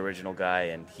is the original guy,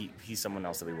 and he's someone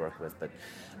else that we work with.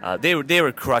 But they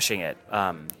were crushing it.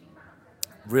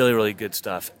 Really, really good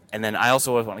stuff. And then I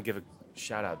also want to give a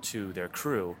shout out to their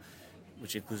crew,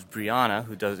 which includes Brianna,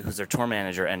 who's their tour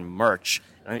manager, and merch.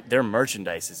 I mean, their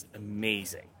merchandise is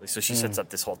amazing. So she sets up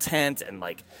this whole tent, and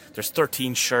like there's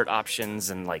 13 shirt options,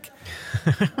 and like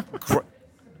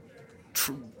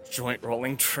joint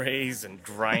rolling trays and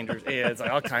grinders. Yeah, it's like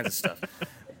all kinds of stuff.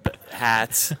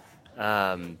 Hats.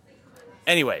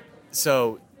 Anyway,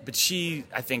 but she,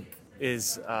 I think,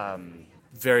 is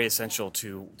very essential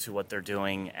to what they're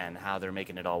doing and how they're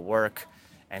making it all work.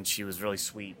 And she was really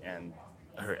sweet. And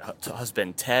her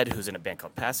husband, Ted, who's in a band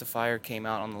called Pacifier, came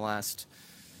out on the last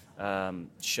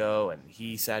show, and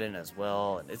he sat in as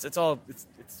well. And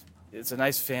it's a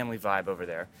nice family vibe over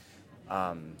there.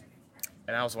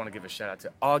 And I also want to give a shout out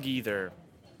to Augie, their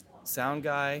sound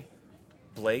guy,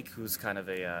 Blake, who's kind of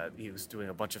he was doing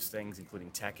a bunch of things,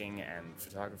 including teching and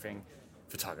photographing.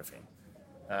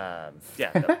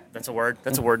 That's a word.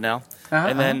 That's a word now.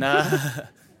 And then,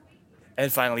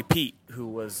 and finally Pete, who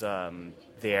was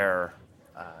their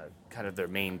kind of their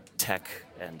main tech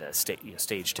and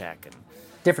stage tech and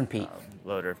different Pete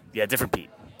loader. Yeah, different Pete.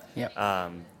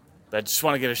 Yeah. But I just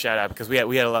want to give a shout out because we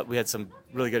had some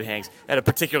really good hangs. I had a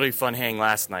particularly fun hang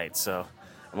last night, so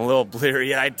I'm a little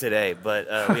bleary-eyed today, but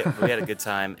we had a good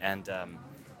time. And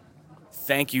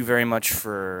thank you very much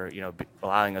for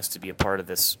allowing us to be a part of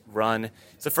this run.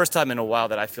 It's the first time in a while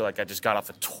that I feel like I just got off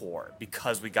a tour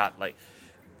because we got like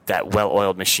that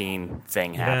well-oiled machine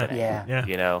thing happening. Yeah.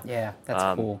 Yeah,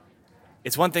 that's cool.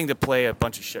 It's one thing to play a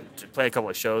couple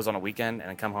of shows on a weekend and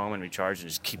then come home and recharge and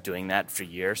just keep doing that for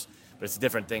years. But it's a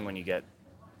different thing when you get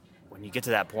to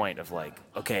that point of like,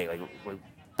 okay, like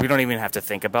we don't even have to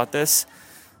think about this,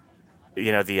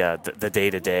 the day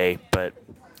to day, but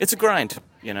it's a grind,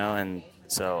 and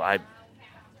so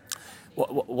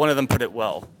one of them put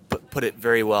it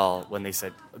very well when they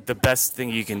said the best thing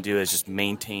you can do is just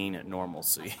maintain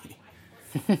normalcy.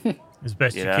 As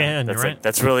best you can, that's right?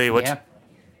 That's really what.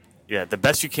 Yeah, the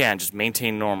best you can, just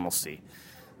maintain normalcy.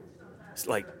 It's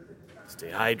like stay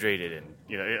hydrated and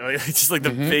it's just like the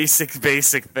basic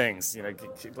things.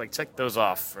 Like check those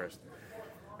off first,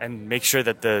 and make sure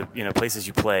that the places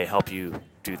you play help you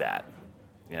do that.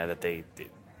 That they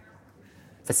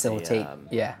facilitate.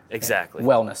 Exactly.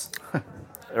 Wellness.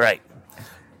 Right.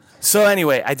 So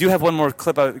anyway, I do have one more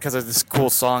clip out because of this cool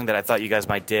song that I thought you guys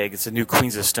might dig. It's a new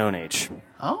Queens of Stone Age.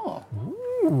 Oh.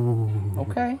 Ooh.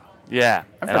 Okay. Yeah,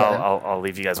 and I'll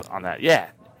leave you guys on that. Yeah,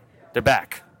 they're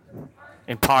back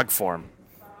in POG form.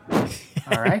 All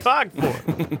right. POG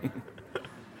form.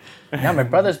 No, my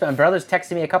brother's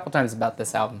texted me a couple times about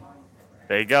this album.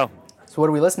 There you go. So what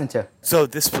are we listening to? So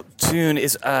this tune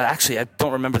is actually I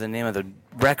don't remember the name of the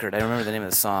record. I remember the name of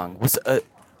the song.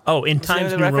 In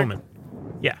Times New Roman.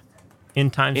 Yeah,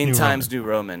 In Times New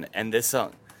Roman, and this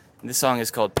song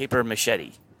is called Paper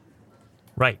Machete.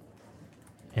 Right.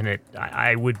 And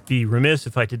I would be remiss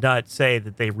if I did not say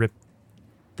that they ripped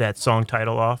that song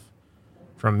title off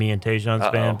from me and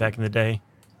Tajon's band back in the day,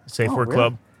 Safe Word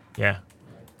Club. Yeah.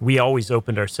 We always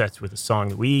opened our sets with a song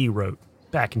that we wrote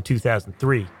back in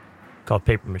 2003 called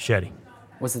Paper Machete.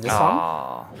 Was it this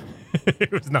song?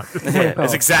 It was not this song. Yeah,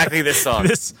 it's exactly this song.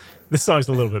 This song's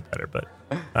a little bit better, but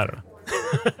I don't know.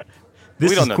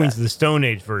 This is Queens of the Stone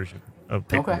Age version of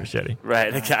Paper Machete.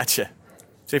 Right, I gotcha.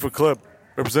 Safe Word Club.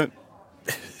 Represent.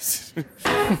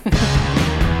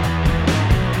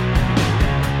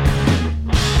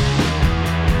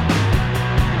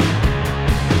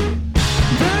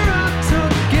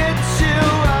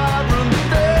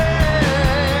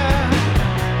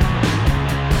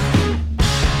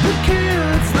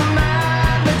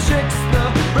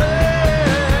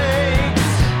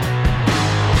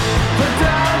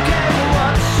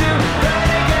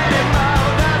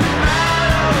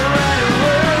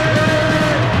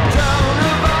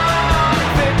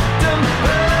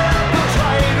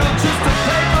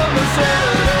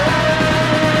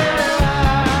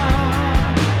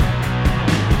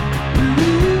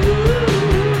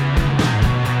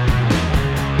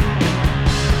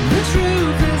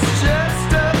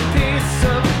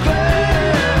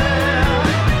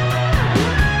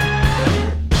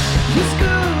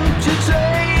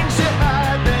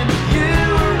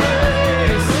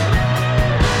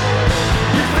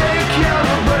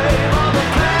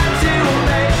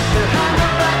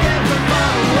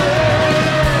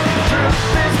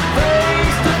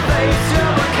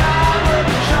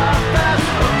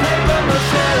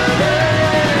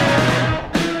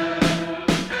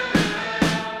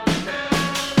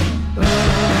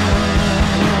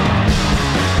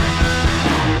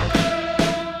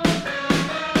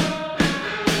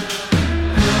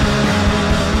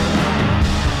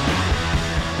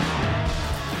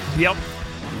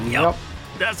 Yep.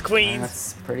 That's Queens.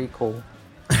 That's pretty cool.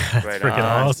 That's freaking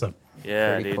awesome.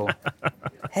 Yeah, pretty dude. Cool.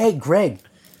 Hey, Greg,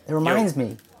 it reminds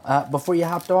me, before you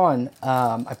hopped on,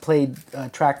 I played a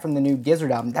track from the new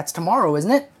Gizzard album. That's tomorrow,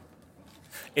 isn't it?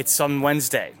 It's on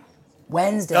Wednesday.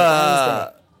 Wednesday.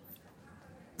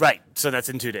 Right, so that's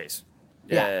in 2 days.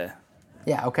 Yeah,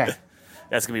 okay.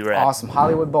 That's going to be rad. Awesome.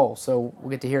 Hollywood Bowl, so we'll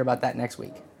get to hear about that next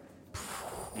week.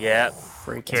 Yeah.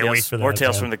 Can't wait for that. More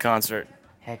tales from the concert.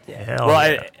 Heck yeah. Hell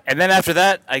well, yeah. And then after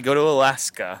that, I go to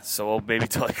Alaska, so we'll maybe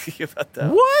talk to you about that.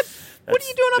 What? What are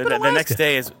you doing up in Alaska? The next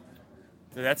day is...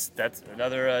 That's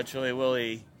another Chili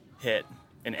Willy hit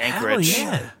in Anchorage.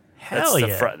 Hell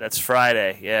yeah. That's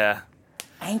Friday, yeah.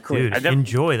 Anchorage. Dude,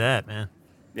 enjoy that, man.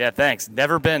 Yeah, thanks.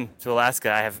 Never been to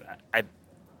Alaska.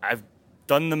 I've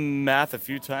done the math a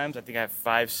few times. I think I have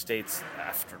 5 states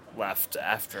left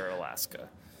after Alaska.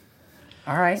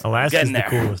 All right. Alaska's the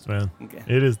coolest, man. Okay.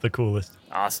 It is the coolest.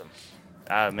 Awesome.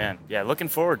 Oh, man. Yeah, looking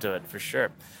forward to it for sure.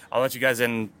 I'll let you guys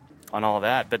in on all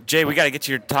that. But, Jay, we got to get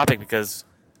to your topic because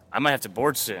I might have to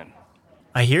board soon.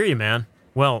 I hear you, man.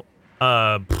 Well,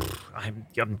 I'm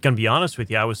going to be honest with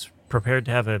you. I was prepared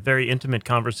to have a very intimate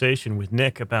conversation with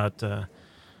Nick about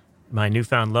my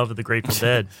newfound love of the Grateful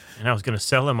Dead, and I was going to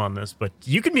sell him on this, but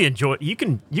you can you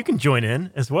can join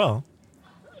in as well.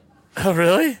 Oh,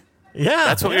 really? Yeah,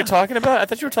 that's what you're talking about. I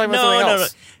thought you were talking about something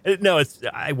else. No.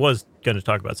 I was going to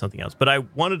talk about something else, but I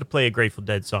wanted to play a Grateful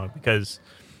Dead song because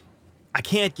I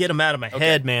can't get them out of my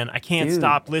head, man. I can't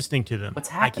stop listening to them. What's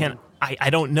happening? I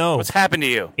don't know. What's happened to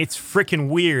you? It's freaking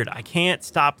weird. I can't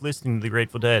stop listening to the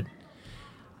Grateful Dead.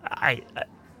 I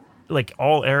like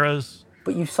all eras.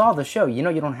 But you saw the show. You know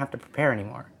you don't have to prepare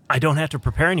anymore. I don't have to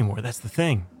prepare anymore. That's the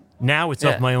thing. Now it's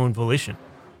of my own volition.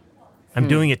 I'm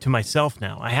doing it to myself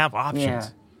now. I have options. Yeah.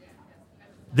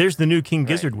 There's the new King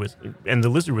Gizzard Wizard and the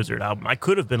Lizard Wizard album. I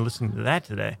could have been listening to that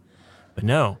today, but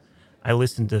no. I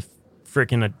listened to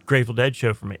freaking a Grateful Dead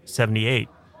show from '78.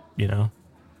 You know.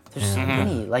 There's so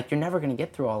many. Like, you're never going to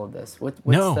get through all of this. What's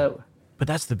but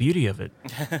that's the beauty of it.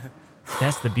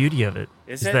 That's the beauty of it.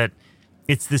 Is it? That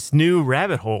it's this new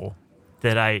rabbit hole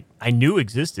that I knew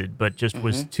existed, but just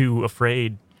was too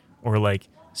afraid or like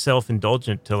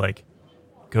self-indulgent to like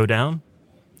go down.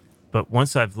 But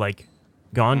once I've like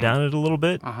gone down it a little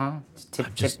bit,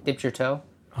 dipped your toe.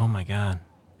 Oh my God,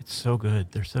 it's so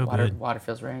good. They're so good. Water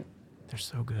feels right. They're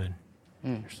so good.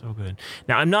 They're so good.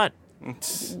 Now I'm not.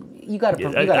 You got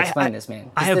to explain this,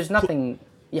 man. There's nothing.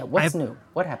 What's new?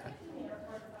 What happened?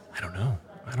 I don't know.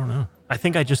 I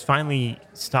think I just finally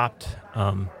stopped.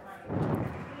 I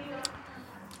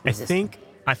think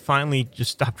I finally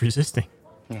just stopped resisting.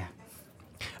 Yeah.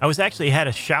 I was actually had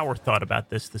a shower thought about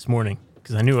this morning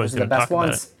because I knew I was going to talk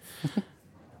about it.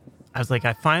 I was like,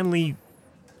 I finally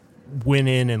went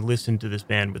in and listened to this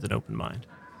band with an open mind.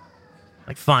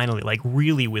 Like finally, like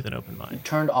really with an open mind. You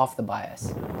turned off the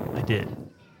bias. I did.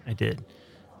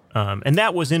 And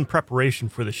that was in preparation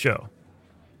for the show.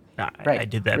 I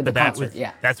did that, but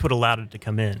that's what allowed it to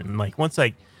come in. And like once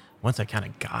I kind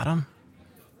of got them,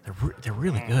 they're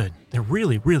really good. They're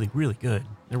really, really, really good.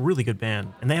 They're a really good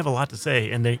band, and they have a lot to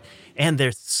say. And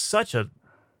there's such a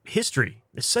history.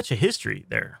 There's such a history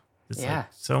there. It's like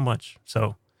so much.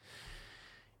 So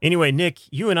anyway, Nick,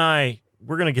 you and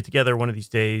we're gonna get together one of these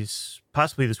days,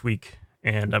 possibly this week,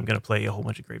 and I'm gonna play a whole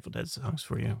bunch of Grateful Dead songs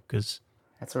for you because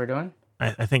that's what we're doing.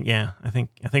 I think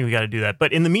we got to do that.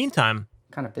 But in the meantime,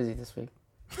 kind of busy this week.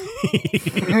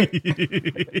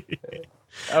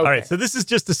 All right, so this is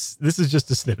just a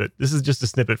snippet. This is just a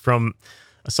snippet from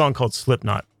a song called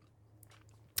Slipknot,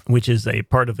 which is a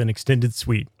part of an extended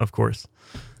suite, of course.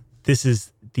 This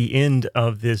is the end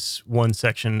of this one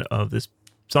section of this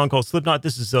song called Slipknot.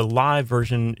 This is a live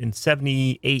version in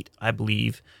 '78, I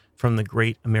believe, from the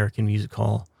Great American Music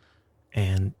Hall.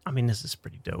 And I mean, this is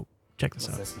pretty dope. Check this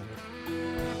out.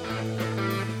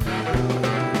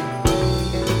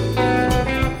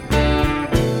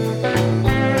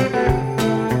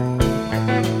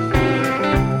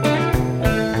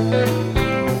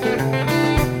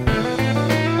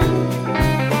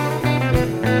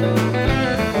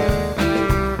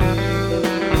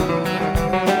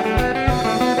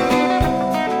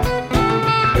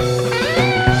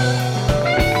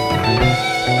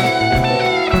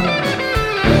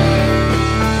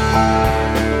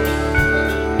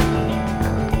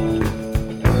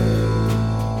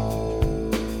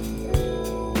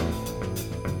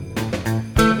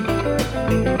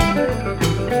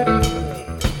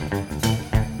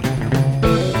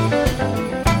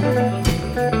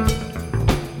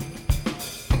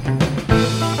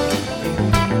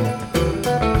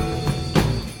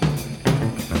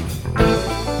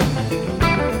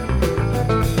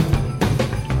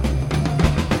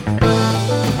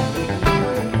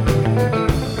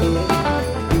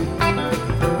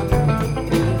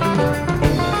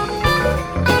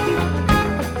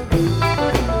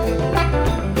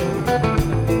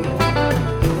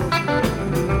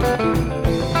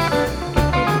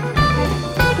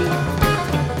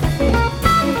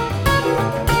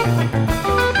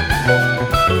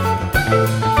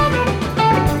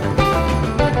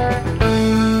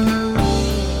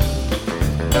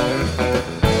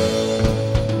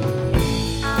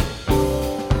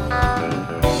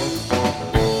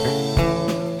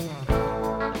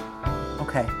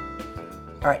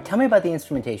 Tell me about the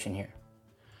instrumentation here.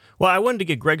 Well, I wanted to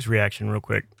get Greg's reaction real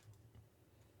quick.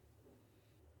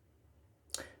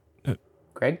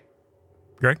 Greg?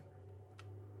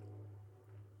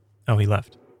 Oh, he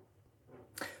left.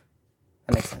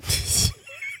 That makes sense.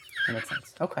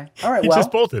 Okay. All right. He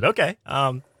just bolted. Okay.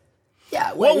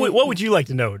 Yeah. What would you like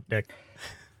to know, Nick?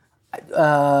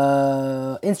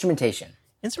 Instrumentation.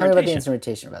 Tell me about the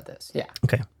instrumentation about this. Yeah.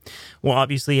 Okay. Well,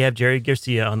 obviously you have Jerry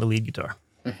Garcia on the lead guitar,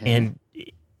 and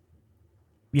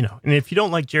and if you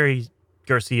don't like Jerry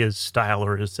Garcia's style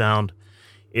or his sound,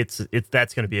 it's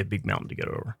that's going to be a big mountain to get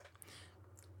over.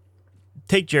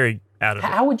 take Jerry out of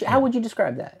it. How would you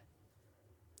describe that?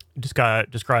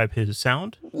 Describe his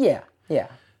sound? Yeah.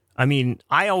 I mean,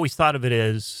 I always thought of it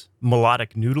as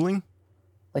melodic noodling.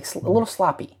 Like a little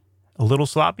sloppy. A little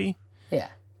sloppy? Yeah.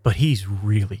 But he's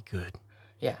really good.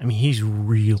 Yeah. I mean, he's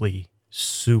really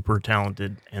super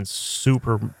talented and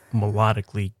super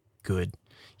melodically good.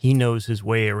 He knows his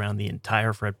way around the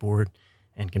entire fretboard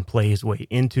and can play his way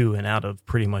into and out of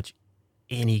pretty much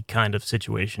any kind of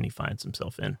situation he finds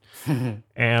himself in.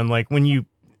 And like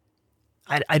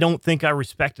I don't think I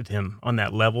respected him on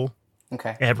that level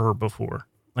ever before.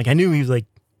 Like I knew he was like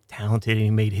talented and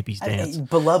he made hippies dance.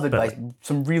 Beloved by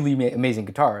some really amazing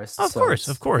guitarists.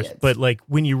 Of course. Yeah, but like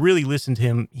when you really listen to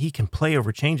him, he can play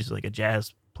over changes like a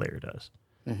jazz player does.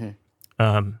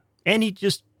 And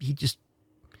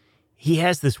he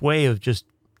has this way of just,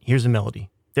 here's a melody,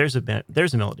 there's a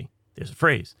melody, there's a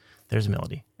phrase, there's a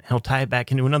melody. He'll tie it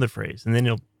back into another phrase, and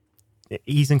then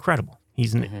he's incredible.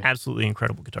 He's an absolutely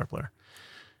incredible guitar player.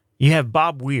 You have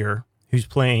Bob Weir, who's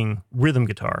playing rhythm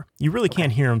guitar. You really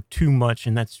can't hear him too much,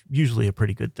 and that's usually a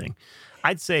pretty good thing.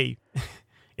 I'd say,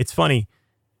 it's funny,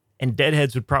 and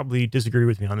Deadheads would probably disagree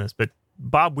with me on this, but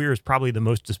Bob Weir is probably the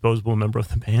most disposable member of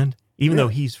the band, even though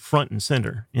he's front and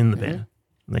center in the band.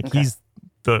 Like he's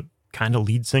the kind of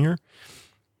lead singer.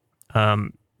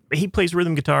 He plays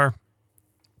rhythm guitar.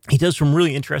 He does some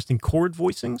really interesting chord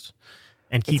voicings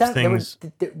and keeps things.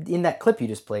 In that clip you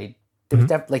just played,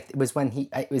 there was when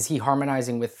he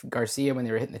harmonizing with Garcia when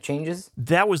they were hitting the changes.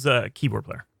 That was the keyboard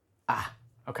player. Ah,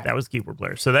 okay. That was the keyboard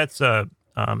player. So that's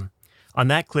on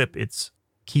that clip. It's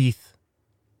Keith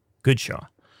Goodshaw,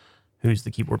 who's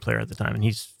the keyboard player at the time, and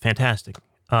he's fantastic.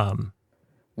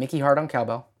 Mickey Hart on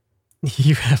cowbell.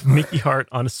 You have Mickey Hart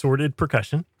on assorted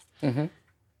percussion.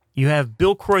 You have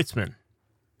Bill Kreutzmann,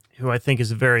 who I think is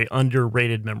a very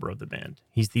underrated member of the band.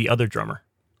 He's the other drummer.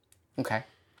 Okay.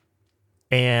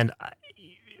 And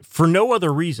for no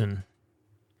other reason,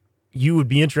 you would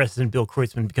be interested in Bill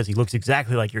Kreutzmann because he looks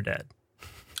exactly like your dad.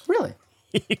 Really?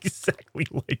 Exactly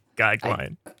like Guy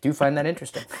Klein. I do find that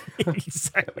interesting.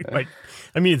 Exactly like.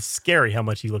 I mean, it's scary how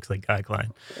much he looks like Guy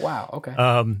Klein. Wow. Okay.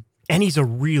 And he's a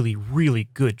really, really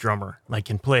good drummer. Like,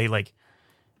 can play like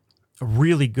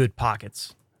really good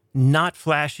pockets. Not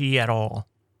flashy at all,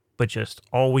 but just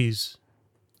always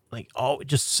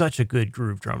just such a good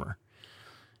groove drummer.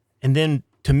 And then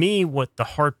to me, what the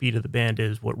heartbeat of the band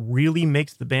is, what really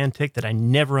makes the band tick that I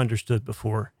never understood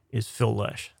before, is Phil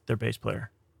Lesh, their bass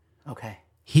player. Okay.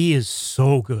 He is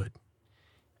so good.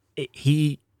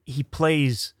 He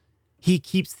keeps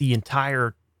the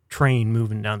entire train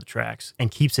moving down the tracks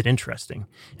and keeps it interesting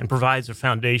and provides a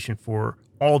foundation for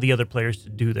all the other players to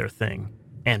do their thing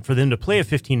and for them to play a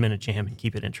 15-minute jam and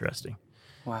keep it interesting.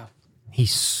 Wow.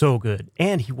 He's so good.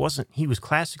 And he was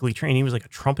classically trained. He was like a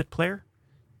trumpet player,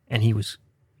 and he was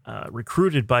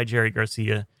recruited by Jerry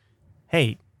Garcia.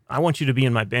 Hey, I want you to be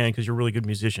in my band because you're a really good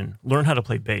musician. Learn how to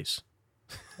play bass.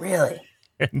 Really?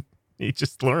 And he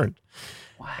just learned.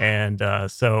 Wow.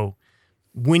 And so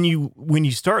when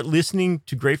you start listening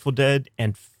to Grateful Dead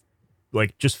and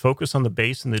like just focus on the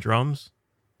bass and the drums,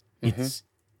 it's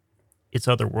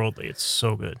otherworldly. It's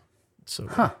so good. It's so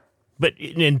good. But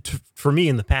for me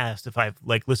in the past, if I've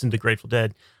like listened to Grateful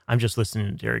Dead, I'm just listening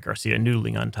to Jerry Garcia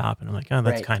noodling on top, and I'm like, oh,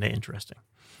 that's kind of interesting.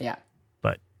 Yeah.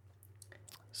 But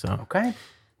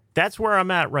that's where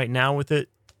I'm at right now with it.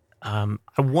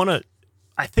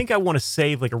 I think I want to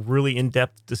save like a really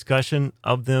in-depth discussion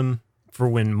of them for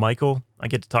when I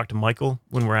get to talk to Michael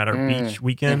when we're at our beach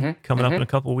weekend coming up in a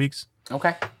couple of weeks.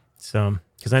 Okay. So,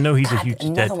 because I know he's a huge Dead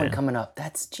fan. Another one coming up.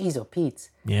 That's jeez, oh Pete's.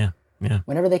 Yeah.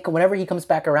 Whenever he comes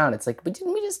back around, it's like, but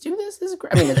didn't we just do this? This is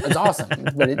great. I mean, it's awesome,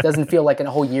 but it doesn't feel like a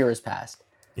whole year has passed.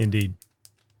 Indeed.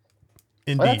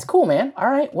 Well, that's cool, man. All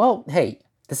right. Well, hey,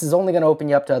 this is only going to open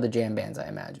you up to other jam bands, I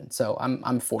imagine. So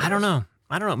I'm for. I don't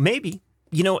know. Maybe.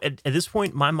 You know, at this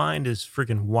point, my mind is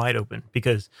freaking wide open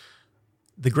because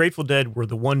the Grateful Dead were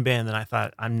the one band that I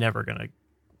thought I'm never gonna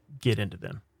get into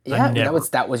them. Yeah,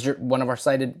 that was one of our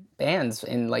cited bands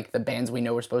in like the bands we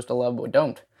know we're supposed to love but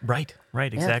don't. Right,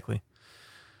 exactly.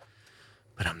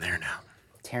 But I'm there now.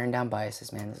 Tearing down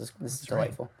biases, man. This is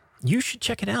delightful. Right. You should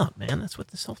check it out, man. That's what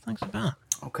this whole thing's about.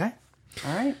 Okay.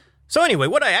 All right. So anyway,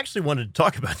 what I actually wanted to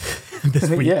talk about this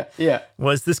week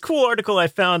was this cool article I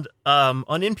found on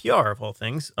NPR, of all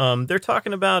things. They're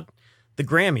talking about the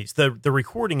Grammys, the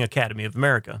Recording Academy of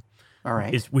America, all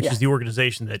right, which is the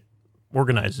organization that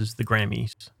organizes the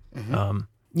Grammys.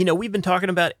 We've been talking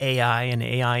about AI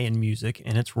in music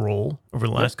and its role over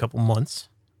the last couple months.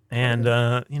 And,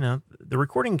 the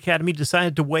Recording Academy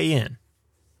decided to weigh in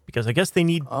because I guess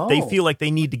they feel like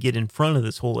they need to get in front of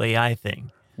this whole AI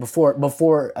thing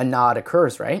Before a nod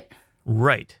occurs, right?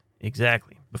 Right,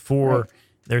 exactly. Before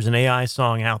there's an AI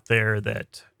song out there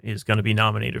that is going to be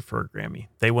nominated for a Grammy,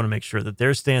 they want to make sure that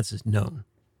their stance is known.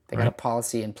 They got a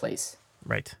policy in place.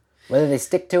 Right. Whether they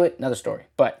stick to it, another story.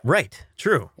 But right,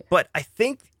 true. Yeah. But I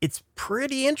think it's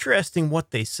pretty interesting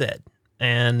what they said.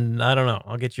 And I don't know.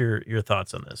 I'll get your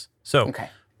thoughts on this. So,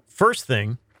 first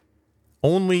thing,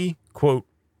 only, quote,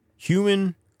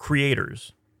 human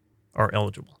creators are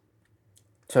eligible.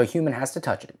 So a human has to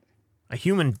touch it. A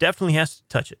human definitely has to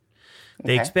touch it.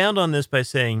 They expound on this by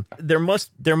saying there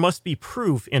must be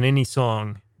proof in any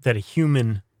song that a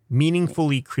human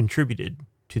meaningfully contributed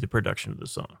to the production of the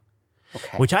song.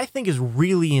 Which I think is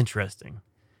really interesting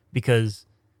because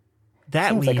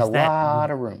that seems leaves like a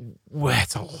lot of room. Well,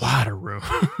 it's a lot of room.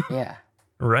 Yeah.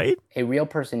 Right? A real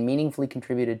person meaningfully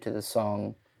contributed to the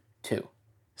song too.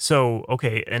 So,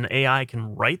 an AI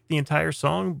can write the entire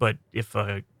song, but if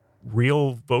a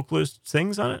real vocalist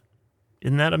sings on it,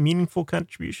 isn't that a meaningful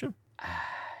contribution?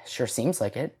 Sure seems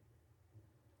like it.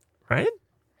 Right?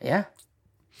 Yeah.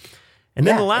 And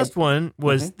then the last one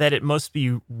was that it must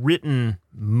be written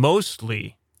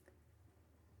mostly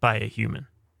by a human.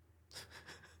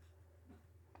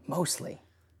 Mostly.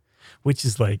 Which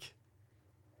is like,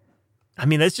 I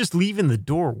mean, that's just leaving the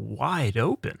door wide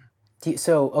open.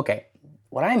 So,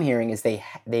 what I'm hearing is they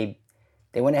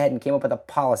went ahead and came up with a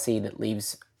policy that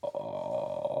leaves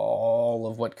all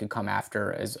of what could come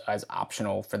after as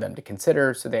optional for them to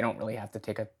consider, so they don't really have to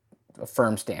take a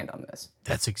firm stand on this.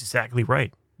 That's exactly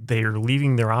right. They are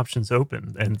leaving their options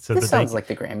open, and so this sounds like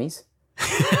the Grammys,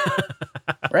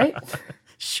 right?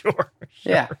 Sure.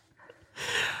 Yeah.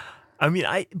 I mean,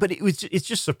 it's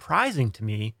just surprising to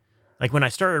me. Like when I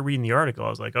started reading the article, I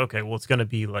was like, okay, well, it's going to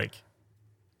be like,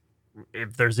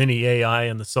 if there's any AI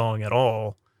in the song at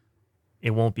all,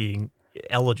 it won't be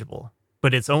eligible.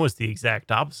 But it's almost the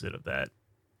exact opposite of that.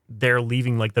 They're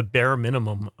leaving like the bare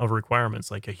minimum of requirements.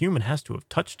 Like a human has to have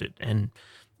touched it and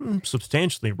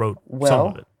substantially wrote some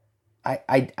of it.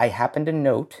 I happen to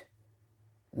note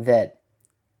that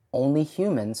only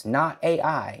humans, not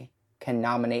AI, can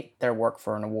nominate their work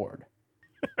for an award.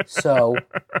 So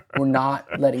we're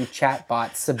not letting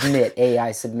chatbots submit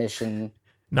AI submission.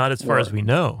 Not as far as we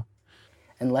know.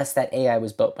 Unless that AI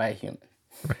was built by a human.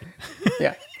 Right.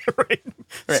 Yeah. Right.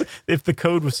 So if the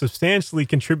code was substantially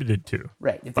contributed to.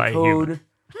 Right. If the code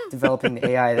developing the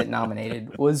AI that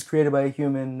nominated was created by a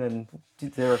human, then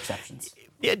there are exceptions.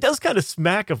 Yeah, it does kind of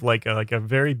smack of like a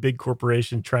very big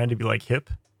corporation trying to be like hip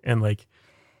and like,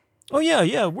 oh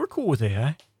yeah, we're cool with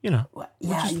AI. You know, we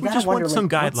just want some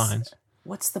guidelines.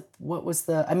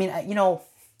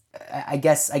 I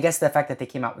guess the fact that they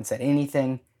came out and said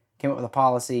anything, came up with a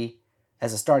policy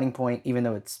as a starting point, even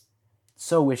though it's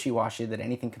so wishy-washy that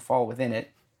anything could fall within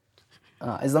it,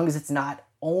 as long as it's not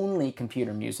only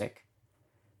computer music,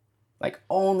 like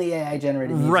only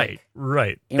AI-generated music.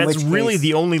 Right. That's really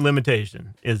the only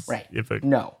limitation is if a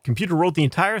computer wrote the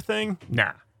entire thing,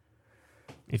 nah.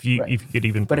 If you could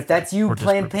even... But if that's you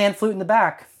playing pan flute in the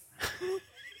back...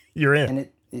 You're in.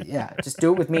 And just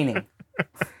do it with meaning.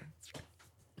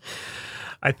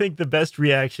 I think the best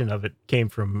reaction of it came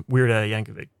from Weird Al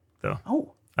Yankovic, though.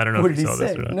 Oh. I don't know if you saw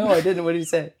this or not. No, I didn't. What did he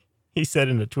say? He said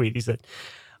in a tweet, he said,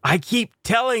 I keep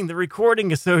telling the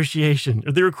Recording Association,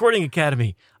 or the Recording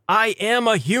Academy, I am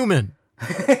a human.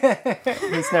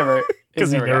 He's never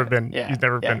been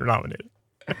nominated.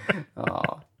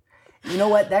 Oh. You know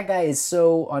what? That guy is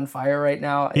so on fire right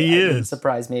now. It wouldn't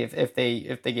surprise me if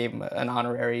they gave him an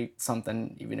honorary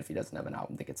something, even if he doesn't have an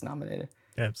album that gets nominated.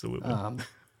 Absolutely.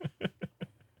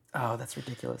 Oh, that's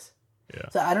ridiculous. Yeah.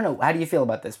 So I don't know. How do you feel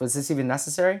about this? Was this even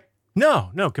necessary?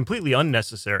 No, completely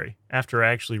unnecessary. After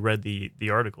I actually read the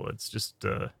article, it's just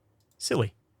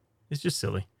silly. It's just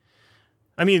silly.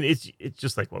 I mean, it's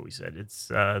just like what we said. It's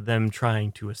them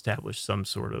trying to establish some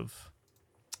sort of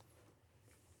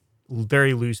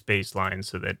very loose baseline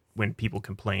so that when people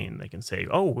complain, they can say,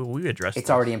 "Oh, well, we addressed it." It's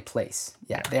already in place.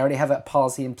 Yeah, they already have a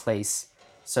policy in place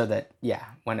so that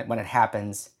when it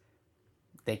happens,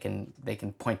 they can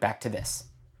point back to this.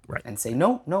 Right. And say,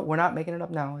 no, we're not making it up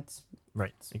now. It's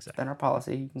exactly. been our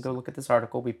policy. You can go look at this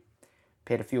article. We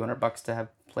paid a few $100 to have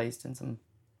placed in some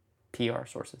PR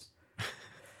sources.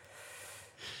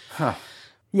 Huh.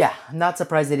 Yeah, I'm not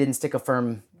surprised they didn't stick a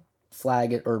firm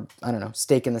flag or, I don't know,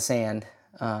 stake in the sand.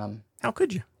 How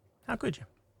could you? I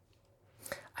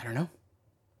don't know.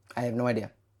 I have no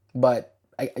idea. But,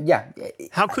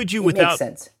 how could you it without... makes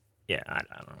sense. Yeah, I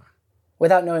don't know.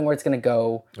 Without knowing where it's going to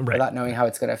go, without knowing how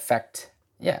it's going to affect...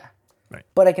 Yeah. Right.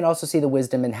 But I can also see the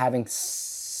wisdom in having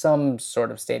some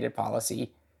sort of stated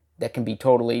policy that can be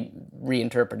totally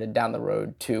reinterpreted down the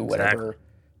road to whatever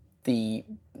the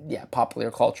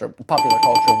popular culture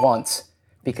wants,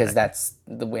 because that's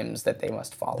the whims that they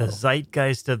must follow. The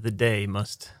zeitgeist of the day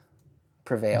must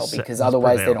prevail, because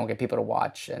otherwise they don't get people to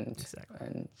watch, and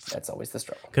that's always the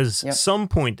struggle. Because some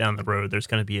point down the road, there's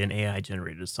going to be an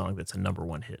AI-generated song that's a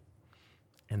 #1 hit,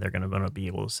 and they're going to be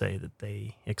able to say that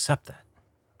they accept that.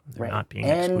 They're not being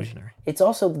exclusionary. It's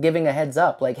also giving a heads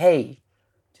up, like, hey,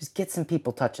 just get some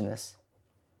people touching this,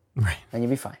 right, and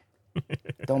you'll be fine.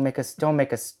 Don't make us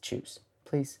choose,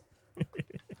 please.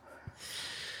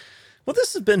 Well,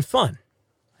 this has been fun.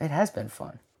 It has been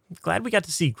fun. Glad we got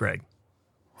to see Greg.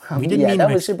 That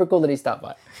was super cool that he stopped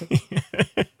by.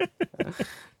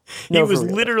 He was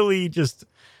literally just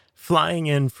flying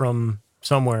in from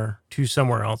somewhere to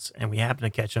somewhere else, and we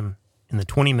happened to catch him in the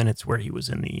 20 minutes where he was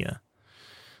in the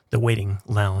waiting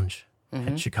lounge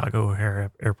at Chicago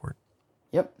O'Hare Airport.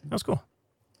 Yep. That was cool.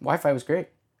 Wi-Fi was great.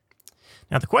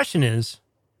 Now, the question is,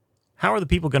 how are the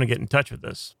people going to get in touch with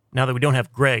us now that we don't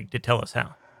have Greg to tell us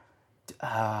how?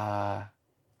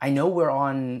 I know we're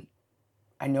on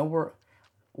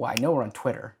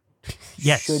Twitter.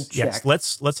 Yes.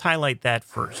 Let's highlight that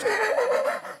first.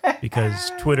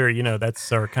 Because Twitter,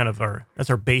 that's our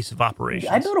base of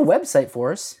operations. I built a website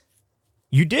for us.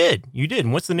 You did.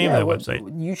 And what's the name of that website?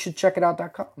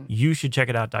 YouShouldCheckItOut.com.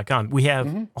 YouShouldCheckItOut.com. We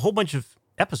have a whole bunch of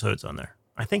episodes on there.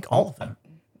 I think all of them.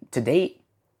 To date.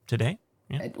 Today?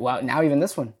 Yeah. Well, now even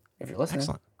this one, if you're listening.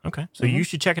 Excellent. Okay. So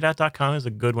YouShouldCheckItOut.com is a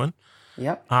good one.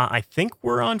 Yep. I think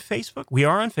we're on Facebook. We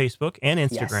are on Facebook and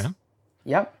Instagram.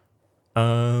 Yes.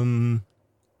 Yep.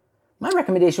 My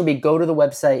recommendation would be go to the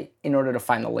website in order to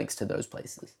find the links to those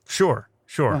places. Sure.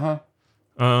 Uh-huh.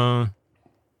 Yeah,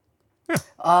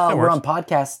 we're on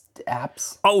podcast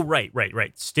apps. Oh, right.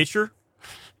 Stitcher.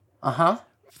 Uh-huh.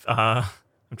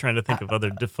 I'm trying to think of other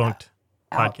defunct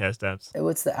podcast apps.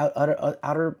 What's the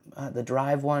outer the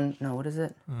Drive one? No, what is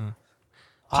it?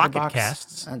 Pocket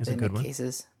Casts is a good one.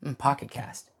 Pocket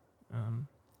Cast.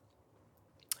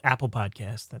 Apple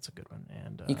Podcast, that's a good one.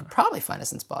 And you can probably find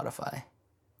us in Spotify.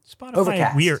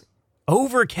 Overcast.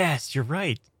 Overcast, you're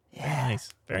right. Yeah.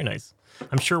 Very nice.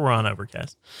 I'm sure we're on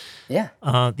Overcast. Yeah.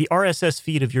 The RSS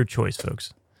feed of your choice,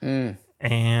 folks. And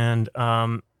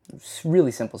it's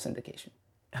really simple syndication.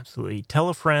 Absolutely. Tell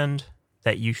a friend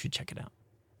that you should check it out.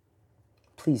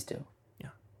 Please do. Yeah.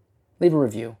 Leave a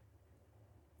review.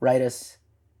 Write us.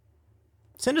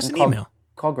 Send us an email.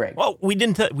 Call Greg. Oh, we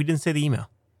didn't say the email.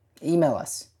 Email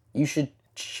us. You should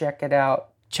check it out.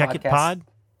 Check it pod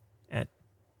at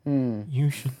you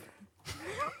should.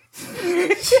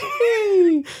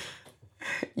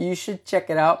 You should check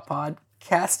it out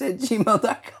podcast at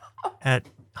gmail.com. At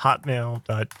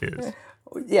hotmail.biz.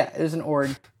 Yeah, there's an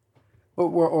org.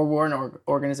 Or we're an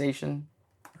organization.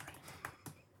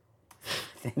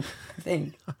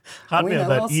 Thing.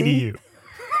 Hotmail.edu.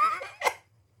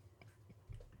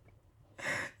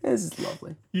 This is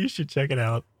lovely. You should check it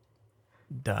out.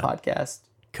 Podcast.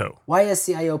 Co.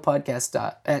 YSCIO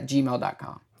podcast at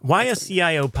gmail.com.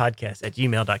 YSCIO podcast at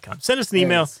gmail.com. Send us an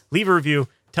email, leave a review,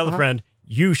 tell a friend.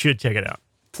 You should check it out.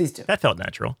 Please do. That felt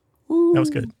natural. Ooh. That was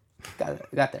good.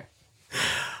 Got there.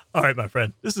 All right, my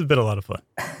friend. This has been a lot of fun.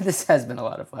 This has been a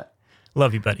lot of fun.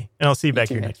 Love you, buddy. And I'll see you back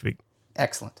here next week.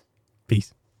 Excellent.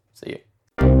 Peace. See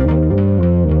you.